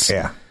clients,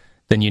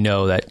 then you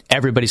know that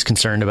everybody's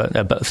concerned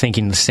about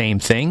thinking the same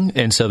thing.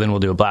 And so then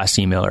we'll do a blast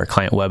email or a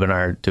client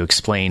webinar to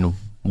explain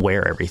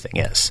where everything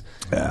is.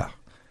 Yeah.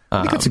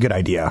 I think that's a good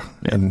idea.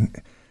 Yeah.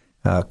 And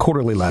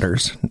quarterly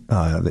letters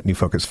that New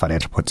Focus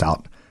Financial puts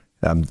out,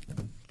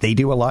 they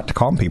do a lot to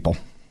calm people.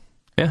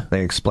 Yeah.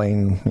 They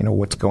explain,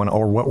 what's going on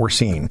or what we're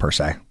seeing per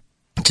se.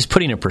 Just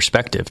putting in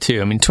perspective,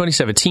 too. I mean,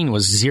 2017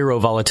 was zero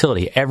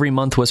volatility. Every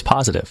month was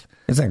positive.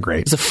 Isn't that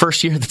great? It's the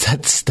first year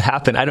that's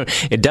happened.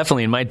 It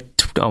definitely in my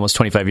almost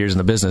 25 years in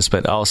the business,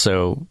 but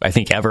also I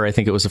think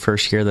it was the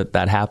first year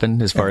that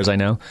happened, as far as I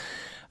know.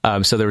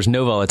 So there was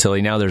no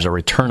volatility. Now there's a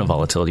return of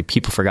volatility.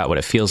 People forgot what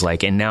it feels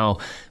like. And now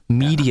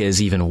media is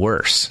even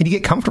worse. And you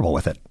get comfortable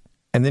with it.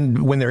 And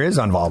then when there is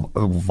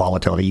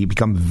volatility, you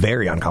become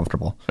very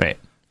uncomfortable. Right.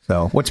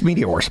 So what's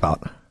media worse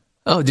about?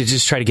 Oh, they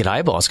just try to get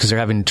eyeballs because they're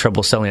having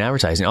trouble selling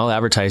advertising. All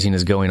advertising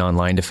is going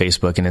online to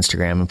Facebook and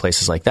Instagram and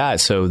places like that.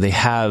 So they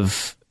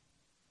have,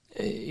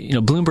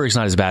 Bloomberg's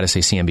not as bad as,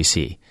 say,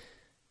 CNBC.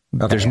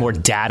 Okay, There's more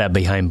data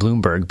behind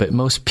Bloomberg, but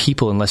most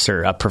people, unless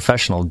they're a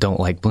professional, don't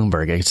like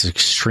Bloomberg. It's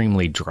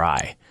extremely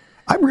dry.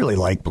 I really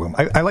like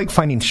Bloomberg. I like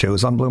finding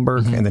shows on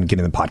Bloomberg and then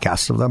getting the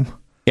podcasts of them.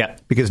 Yeah.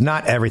 Because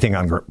not everything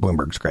on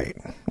Bloomberg's great.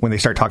 When they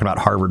start talking about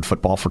Harvard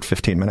football for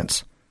 15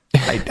 minutes.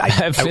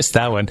 I've missed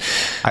that one.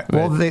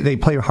 They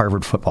play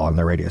Harvard football on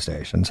their radio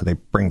station, so they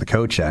bring the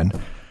coach in.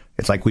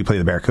 It's like we play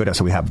the Barracuda,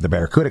 so we have the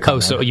Barracuda come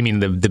in. So you mean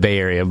the Bay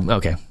Area?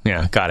 Okay,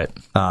 yeah, got it.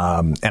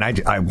 And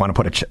I want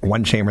to put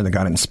one chamber in the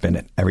gun and spin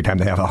it every time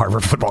they have a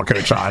Harvard football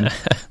coach on.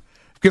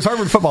 Because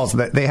Harvard footballs,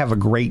 they have a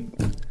great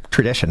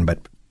tradition, but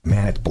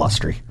man, it's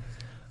blustery.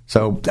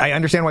 So I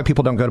understand why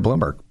people don't go to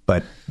Bloomberg,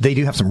 but they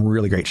do have some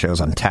really great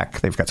shows on tech.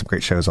 They've got some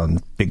great shows on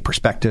Big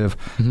Perspective.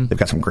 They've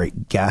got some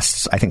great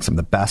guests. I think some of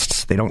the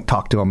best. They don't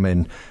talk to them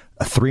in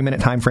a 3-minute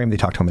time frame. They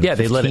talk to them in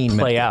they let it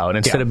play out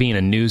instead of being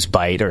a news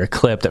bite or a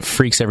clip that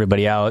freaks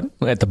everybody out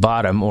at the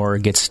bottom or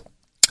gets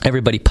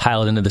everybody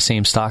piled into the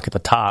same stock at the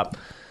top.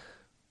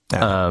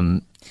 Yeah.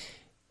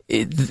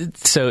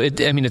 It's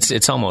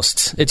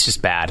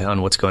just bad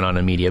on what's going on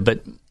in media,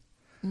 but.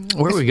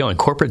 Where are we going?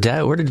 Corporate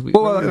debt? Where did we?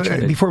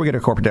 Before we get to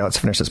corporate debt, let's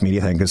finish this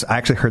media thing because I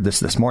actually heard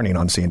this morning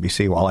on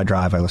CNBC. While I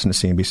drive, I listen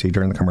to CNBC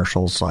during the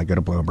commercials. So I go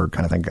to Bloomberg,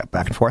 kind of thing,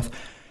 back and forth.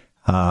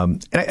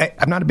 And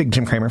I'm not a big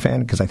Jim Cramer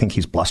fan because I think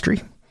he's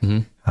blustery,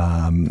 and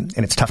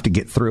it's tough to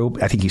get through.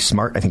 I think he's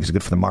smart. I think he's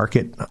good for the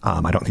market. I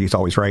don't think he's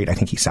always right. I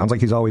think he sounds like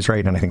he's always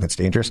right, and I think that's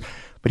dangerous.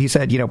 But he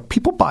said,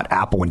 people bought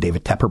Apple when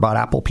David Tepper bought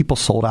Apple. People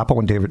sold Apple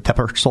when David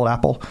Tepper sold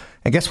Apple.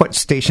 And guess what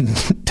station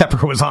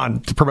Tepper was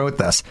on to promote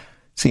this?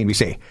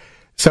 CNBC.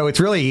 So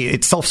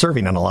it's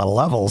self-serving on a lot of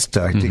levels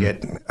to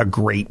get a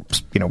great,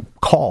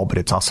 call, but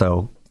it's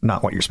also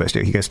not what you're supposed to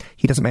do. He goes,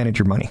 he doesn't manage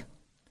your money.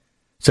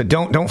 So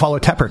don't follow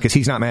Tepper because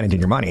he's not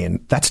managing your money.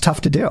 And that's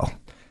tough to do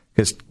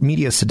because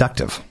media is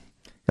seductive.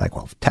 You're like,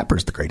 well,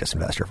 Tepper's the greatest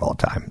investor of all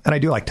time. And I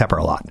do like Tepper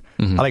a lot.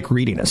 I like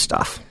reading his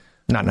stuff,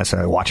 not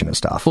necessarily watching his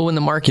stuff. Well, when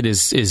the market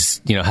is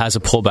has a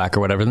pullback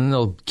or whatever, then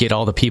they'll get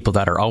all the people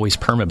that are always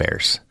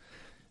perma-bears.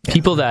 Yeah.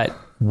 People that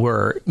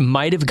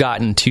might have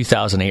gotten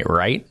 2008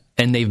 right.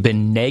 And they've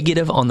been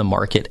negative on the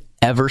market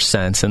ever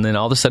since. And then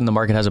all of a sudden the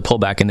market has a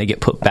pullback and they get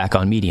put back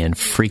on media and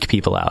freak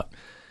people out.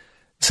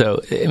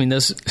 So, I mean,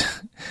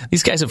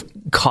 these guys have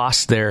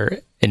cost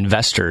their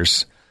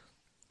investors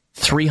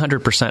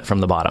 300% from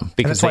the bottom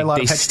because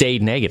they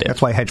stayed negative.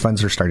 That's why hedge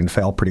funds are starting to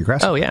fail pretty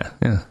aggressively. Oh,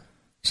 yeah.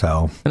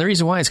 So, and the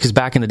reason why is because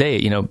back in the day,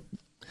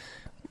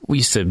 we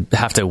used to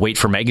have to wait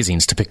for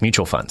magazines to pick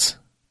mutual funds.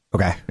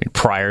 Okay.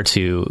 Prior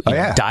to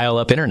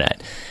dial-up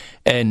internet.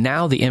 And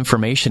now the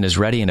information is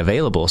ready and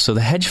available, so the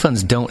hedge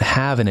funds don't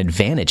have an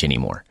advantage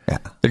anymore. Yeah.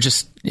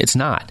 It's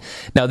not.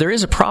 Now, there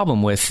is a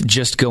problem with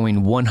just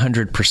going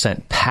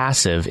 100%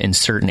 passive in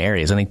certain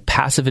areas. I think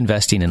passive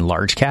investing in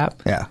large cap,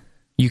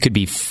 you could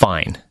be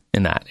fine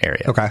in that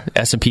area. Okay.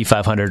 S&P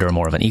 500 or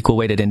more of an equal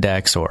weighted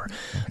index or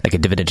like a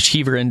dividend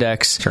achiever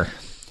index. Sure.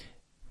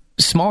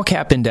 Small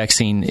cap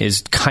indexing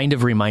is kind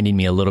of reminding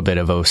me a little bit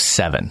of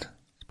 07.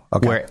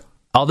 Okay.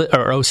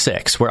 Or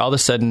 06, where all of a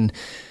sudden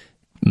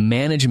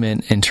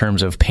management in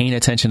terms of paying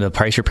attention to the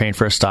price you're paying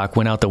for a stock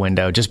went out the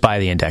window. Just buy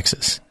the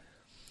indexes.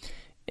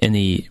 In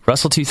the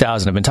Russell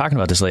 2000, I've been talking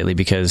about this lately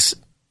because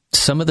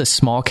some of the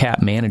small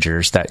cap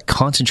managers that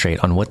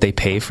concentrate on what they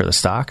pay for the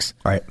stocks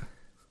that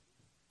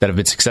have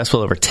been successful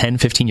over 10,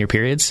 15-year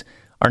periods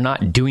are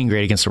not doing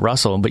great against the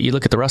Russell. But you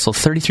look at the Russell,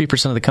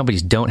 33% of the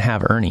companies don't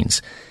have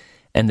earnings.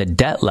 And the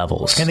debt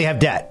levels... And they have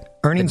debt.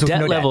 Earnings the with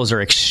debt no levels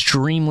are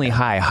extremely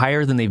high,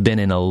 higher than they've been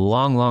in a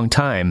long, long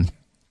time.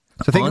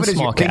 So think of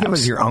it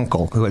as your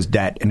uncle who has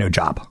debt and no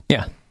job.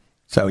 Yeah.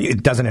 So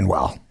it doesn't end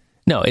well.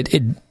 No,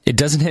 it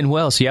doesn't end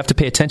well. So you have to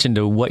pay attention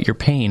to what you're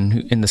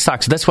paying in the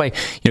stock. So that's why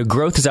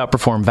growth has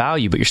outperformed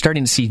value, but you're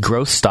starting to see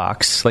growth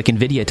stocks like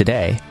NVIDIA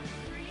today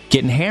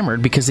getting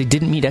hammered because they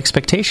didn't meet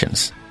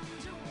expectations.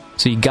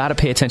 So you got to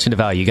pay attention to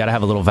value. You got to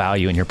have a little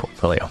value in your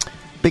portfolio.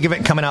 Big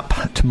event coming up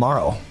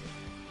tomorrow,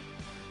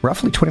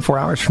 roughly 24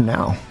 hours from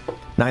now.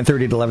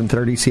 9:30 to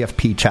 11:30,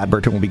 CFP Chad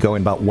Burton will be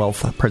going about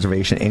wealth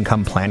preservation,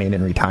 income planning,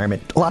 and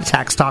retirement. A lot of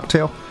tax talk,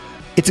 too.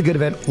 It's a good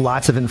event,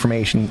 lots of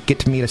information. Get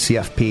to meet a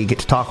CFP, get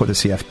to talk with a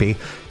CFP,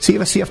 see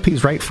if a CFP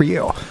is right for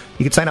you.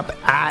 You can sign up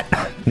at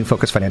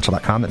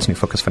newfocusfinancial.com. That's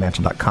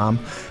newfocusfinancial.com.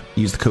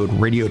 Use the code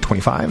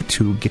radio25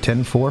 to get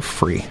in for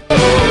free.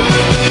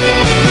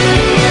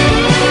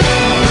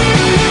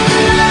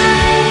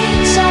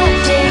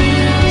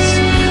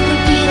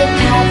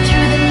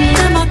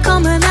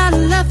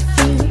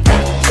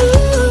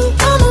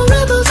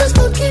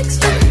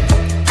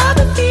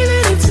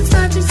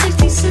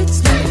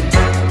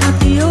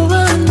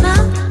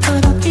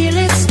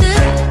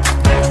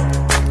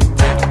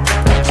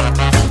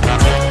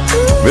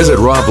 Visit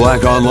Rob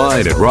Black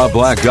online at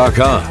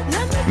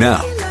robblack.com.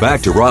 Now, back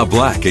to Rob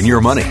Black and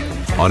Your Money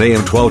on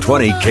AM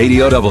 1220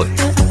 KDOW.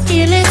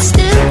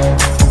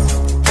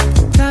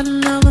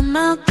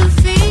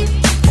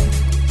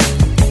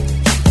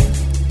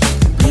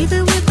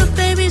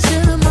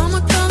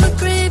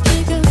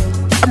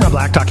 I'm Rob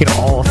Black, talking to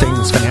all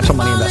things financial,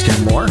 money, investing,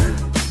 and more.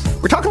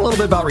 We're talking a little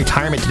bit about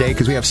retirement today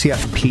because we have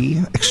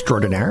CFP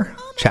extraordinaire,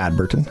 Chad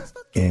Burton,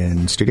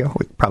 in studio.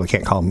 We probably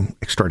can't call him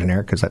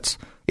extraordinaire because that's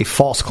a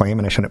false claim,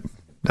 and I shouldn't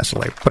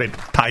necessarily put it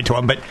tied to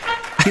him, but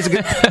he's a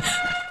good...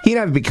 He and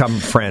I have become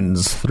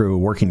friends through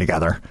working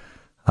together,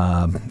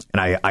 and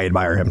I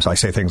admire him, so I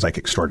say things like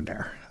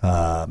extraordinaire.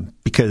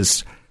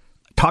 Because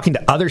talking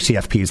to other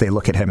CFPs, they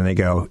look at him and they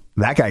go,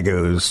 that guy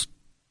goes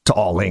to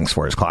all lengths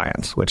for his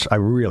clients, which I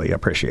really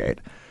appreciate,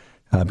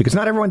 because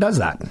not everyone does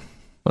that.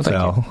 Well,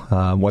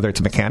 so whether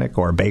it's a mechanic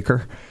or a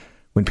baker,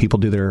 when people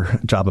do their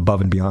job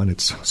above and beyond,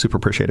 it's super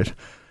appreciated.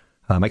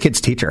 My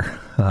kid's teacher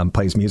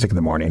plays music in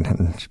the morning,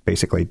 and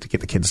basically to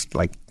get the kids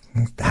like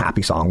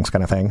happy songs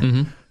kind of thing.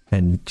 Mm-hmm.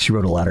 And she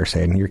wrote a letter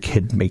saying, your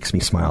kid makes me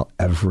smile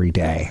every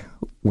day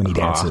when he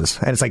dances.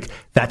 And it's like,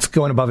 that's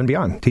going above and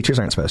beyond. Teachers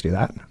aren't supposed to do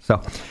that.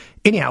 So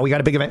anyhow, we got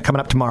a big event coming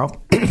up tomorrow.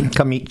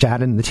 Come meet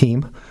Chad and the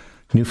team.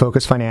 New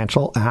Focus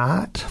Financial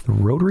at the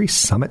Rotary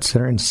Summit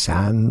Center in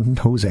San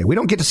Jose. We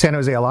don't get to San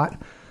Jose a lot,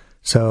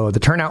 so the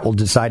turnout will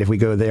decide if we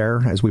go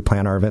there as we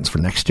plan our events for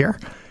next year.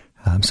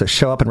 So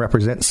show up and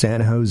represent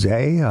San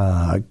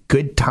Jose.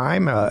 Good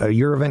time.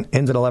 Your event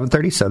ends at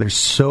 11:30, so there's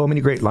so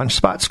many great lunch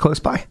spots close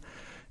by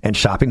and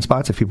shopping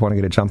spots if people want to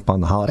get a jump on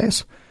the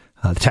holidays.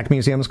 The Tech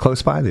Museum is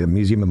close by. The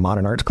Museum of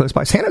Modern Art is close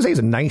by. San Jose is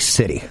a nice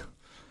city.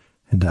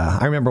 And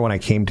I remember when I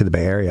came to the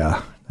Bay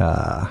Area,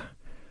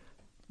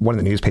 one of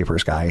the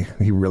newspapers guy,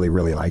 he really,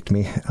 really liked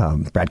me,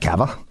 Brad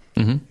Cava.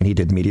 Mm-hmm. And he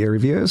did media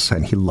reviews,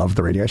 and he loved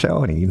the radio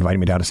show, and he invited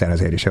me down to San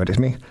Jose to show it to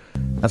me.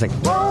 I was like,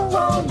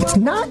 it's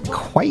not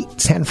quite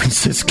San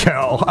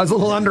Francisco. I was a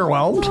little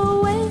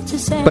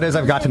underwhelmed. But as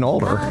I've gotten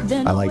older,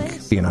 I like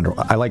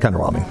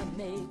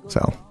underwhelming.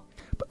 So,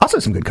 but also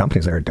some good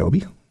companies there,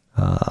 Adobe.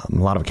 A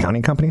lot of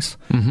accounting companies.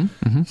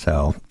 Mm-hmm, mm-hmm.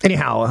 So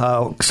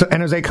anyhow,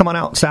 San Jose, come on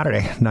out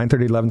Saturday, 9:30 to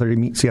 11:30.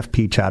 Meet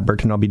CFP Chad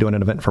Burton. I'll be doing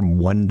an event from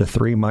 1 to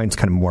 3. Mine's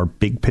kind of more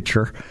big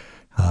picture,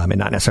 and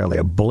not necessarily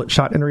a bullet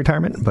shot in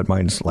retirement, but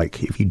mine's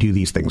like, if you do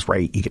these things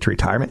right, you get to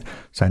retirement.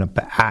 Sign up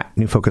at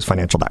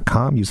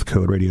newfocusfinancial.com. Use the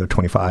code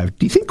radio25.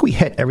 Do you think we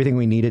hit everything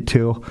we needed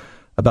to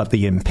about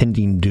the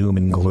impending doom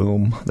and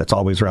gloom that's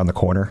always around the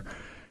corner,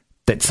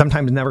 that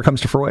sometimes never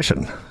comes to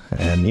fruition?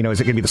 And, is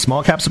it going to be the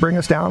small caps to bring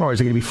us down, or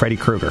is it going to be Freddy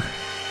Krueger?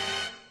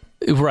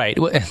 Right.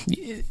 Well,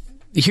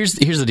 here's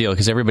the deal,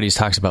 because everybody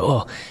talks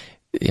about,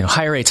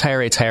 higher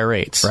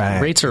rates.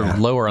 Right. Rates are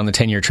lower on the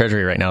 10-year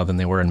Treasury right now than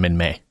they were in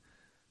mid-May.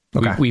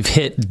 Okay. We've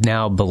hit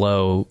now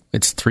below,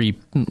 it's a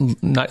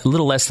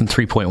little less than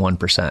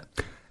 3.1%.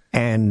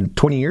 And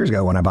 20 years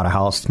ago, when I bought a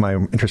house, my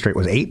interest rate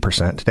was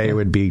 8%. Today, it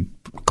would be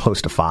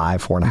close to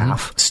 5,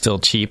 4.5. Still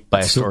cheap by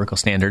historical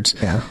standards.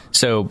 Yeah.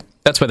 So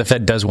that's why the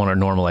Fed does want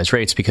to normalize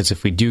rates, because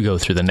if we do go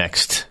through the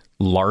next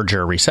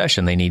larger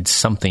recession, they need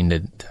something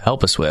to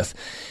help us with.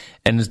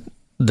 And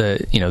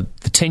the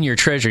 10-year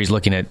Treasury is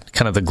looking at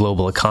kind of the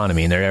global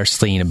economy, and they're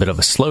seeing a bit of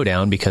a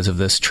slowdown because of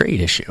this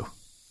trade issue,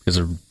 because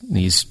of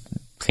these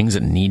things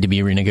that need to be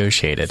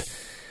renegotiated.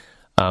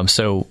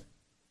 So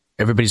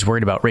everybody's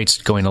worried about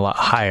rates going a lot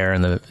higher,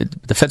 and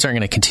the Feds aren't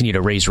going to continue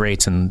to raise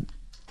rates, and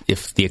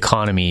if the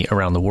economy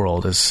around the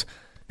world is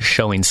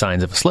showing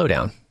signs of a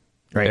slowdown.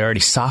 Right. They already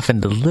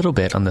softened a little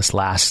bit on this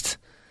last,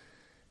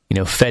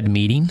 Fed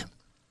meeting.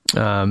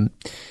 Not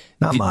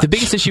much. The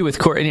biggest issue with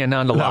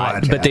not a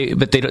lot, but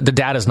the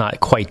data's not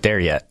quite there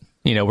yet.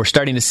 We're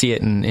starting to see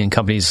it in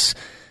companies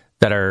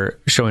that are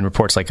showing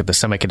reports like the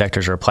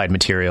semiconductors or applied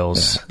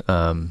materials.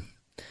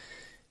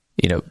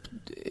 Yeah.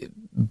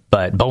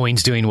 But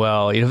Boeing's doing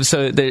well.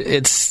 So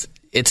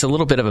it's a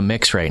little bit of a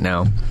mix right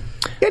now.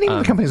 Yeah, and even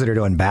the companies that are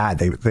doing bad,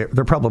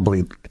 they're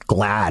probably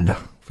glad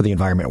for the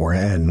environment we're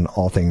in,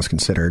 all things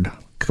considered,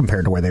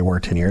 compared to where they were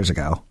 10 years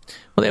ago.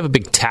 Well, they have a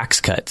big tax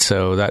cut,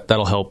 so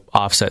that'll help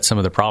offset some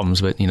of the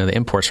problems. But, the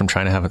imports from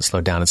China haven't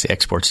slowed down. It's the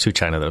exports to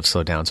China that have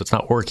slowed down, so it's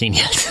not working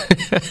yet.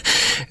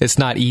 It's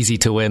not easy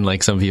to win,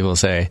 like some people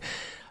say.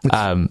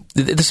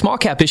 The small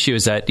cap issue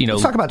is that,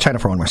 Let's talk about China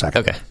for one more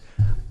second. Okay.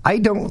 I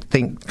don't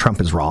think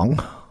Trump is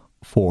wrong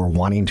for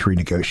wanting to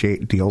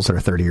renegotiate deals that are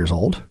 30 years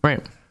old.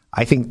 Right.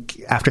 I think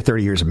after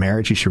 30 years of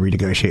marriage, you should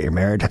renegotiate your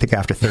marriage. I think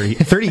after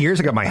 30 years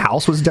ago, my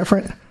house was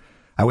different.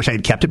 I wish I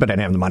had kept it, but I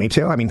didn't have the money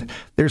to. I mean,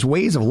 there's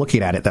ways of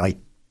looking at it that,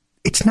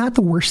 it's not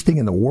the worst thing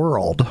in the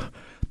world.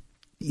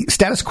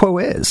 Status quo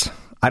is.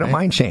 I don't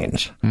mind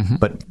change,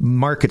 but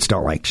markets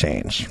don't like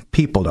change.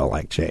 People don't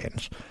like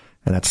change.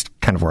 And that's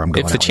kind of where I'm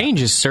going. If the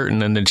change is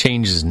certain and the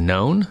change is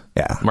known,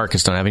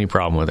 markets don't have any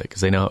problem with it,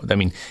 because they know. I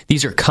mean,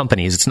 these are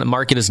companies. The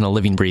market isn't a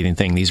living, breathing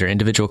thing. These are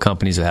individual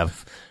companies that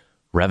have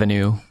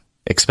revenue,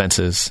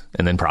 expenses,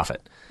 and then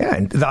profit. Yeah,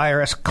 and the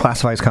IRS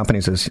classifies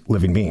companies as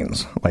living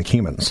beings, like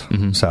humans.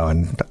 So,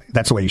 and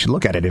that's the way you should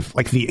look at it.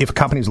 If a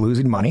company's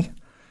losing money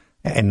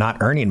and not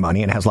earning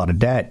money and has a lot of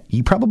debt,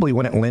 you probably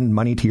wouldn't lend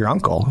money to your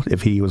uncle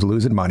if he was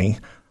losing money,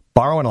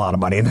 borrowing a lot of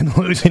money, and then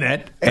losing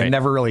it and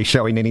never really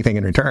showing anything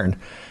in return.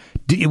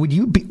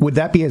 Would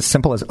that be as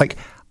simple as,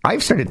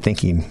 I've started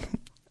thinking,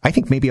 I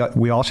think maybe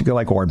we all should go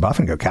like Warren Buffett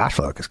and go cash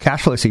flow, because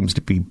cash flow seems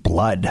to be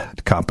blood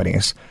to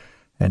companies.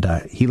 And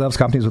he loves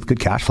companies with good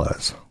cash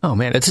flows. Oh,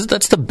 man,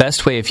 that's the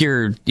best way. If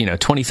you're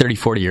 20, 30,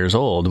 40 years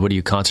old, what do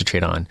you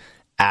concentrate on?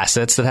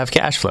 Assets that have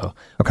cash flow.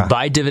 Okay.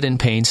 Buy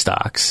dividend-paying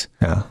stocks.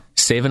 Yeah.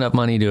 Save enough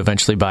money to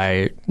eventually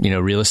buy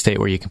real estate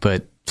where you can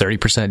put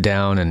 30%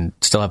 down and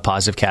still have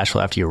positive cash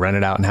flow after you rent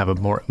it out and have a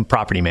more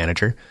property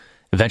manager.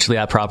 Eventually,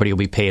 that property will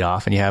be paid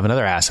off, and you have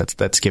another asset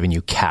that's giving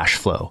you cash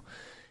flow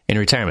in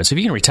retirement. So if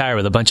you can retire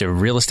with a bunch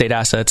of real estate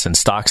assets and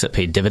stocks that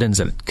pay dividends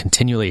that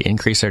continually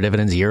increase their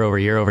dividends year over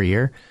year over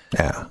year,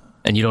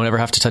 and you don't ever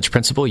have to touch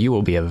principal, you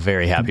will be a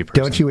very happy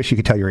person. Don't you wish you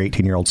could tell your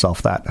 18-year-old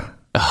self that?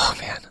 Oh,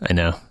 man, I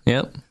know.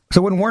 Yep.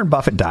 So when Warren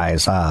Buffett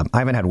dies, I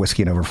haven't had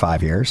whiskey in over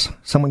 5 years.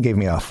 Someone gave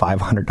me a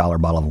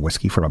 $500 bottle of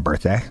whiskey for my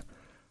birthday.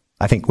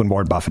 I think when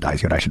Warren Buffett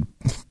dies, I should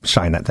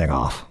shine that thing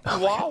off.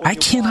 Oh, I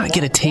cannot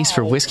get a taste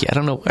for whiskey. I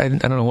don't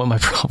know what my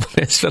problem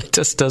is, but it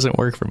just doesn't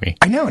work for me.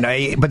 I know,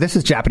 but this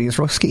is Japanese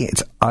whiskey.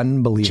 It's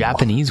unbelievable.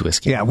 Japanese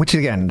whiskey. Yeah, which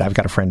again, I've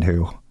got a friend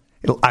who,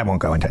 I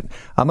won't go into it.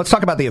 Let's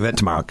talk about the event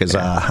tomorrow, because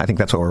I think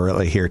that's what we're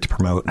really here to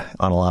promote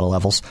on a lot of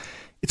levels.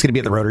 It's going to be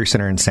at the Rotary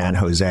Center in San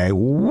Jose.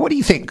 What do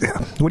you think?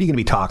 What are you going to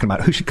be talking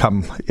about? Who should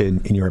come,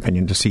 in your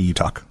opinion, to see you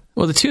talk?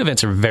 Well, the two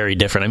events are very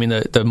different. I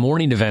mean, the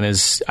morning event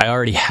is, I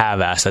already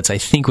have assets. I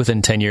think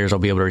within 10 years, I'll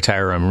be able to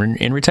retire or I'm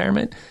in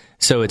retirement.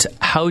 So it's,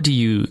 how do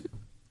you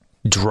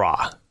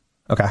draw?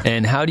 Okay.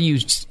 And how do you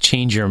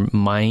change your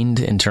mind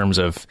in terms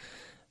of,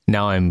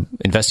 now I'm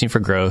investing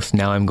for growth.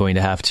 Now I'm going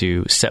to have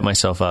to set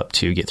myself up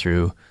to get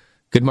through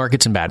good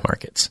markets and bad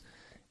markets.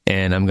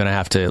 And I'm going to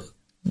have to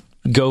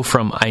go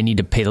from, I need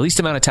to pay the least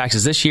amount of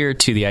taxes this year,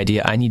 to the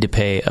idea I need to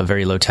pay a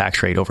very low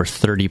tax rate over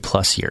 30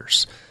 plus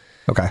years.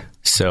 Okay.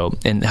 So,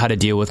 and how to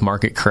deal with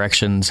market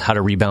corrections, how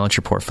to rebalance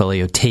your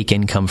portfolio, take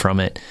income from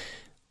it.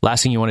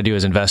 Last thing you want to do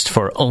is invest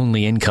for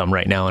only income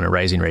right now in a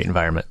rising rate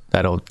environment.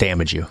 That'll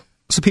damage you.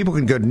 So people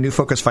can go to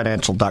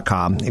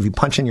newfocusfinancial.com. If you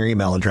punch in your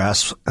email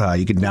address,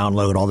 you can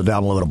download all the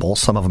downloadables.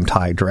 Some of them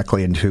tie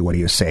directly into what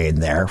he was saying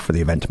there for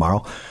the event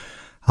tomorrow.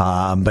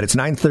 But it's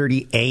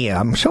 9:30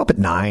 a.m. Show up at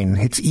 9.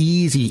 It's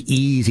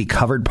easy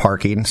covered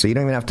parking, so you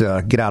don't even have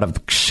to get out of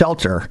the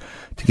shelter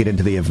to get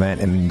into the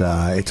event, and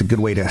it's a good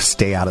way to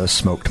stay out of the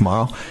smoke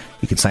tomorrow.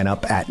 You can sign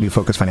up at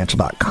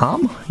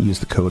newfocusfinancial.com. Use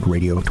the code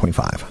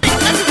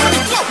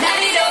radio25.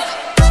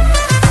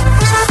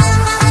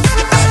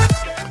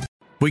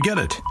 We get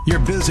it. You're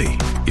busy.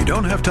 You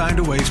don't have time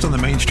to waste on the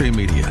mainstream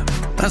media.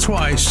 That's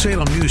why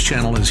Salem News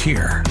Channel is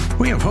here.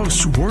 We have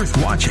hosts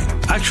worth watching,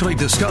 actually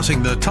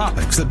discussing the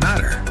topics that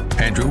matter.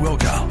 Andrew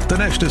Wilkow,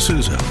 Dinesh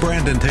D'Souza,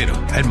 Brandon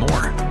Tatum, and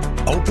more.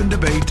 Open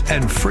debate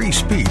and free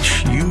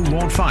speech you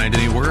won't find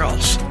anywhere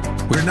else.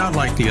 We're not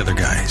like the other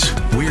guys.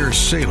 We're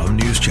Salem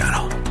News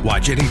Channel.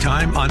 Watch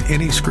anytime on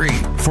any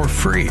screen for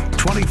free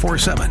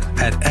 24/7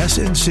 at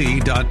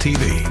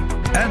snc.tv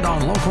and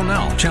on Local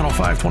Now, Channel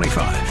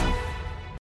 525.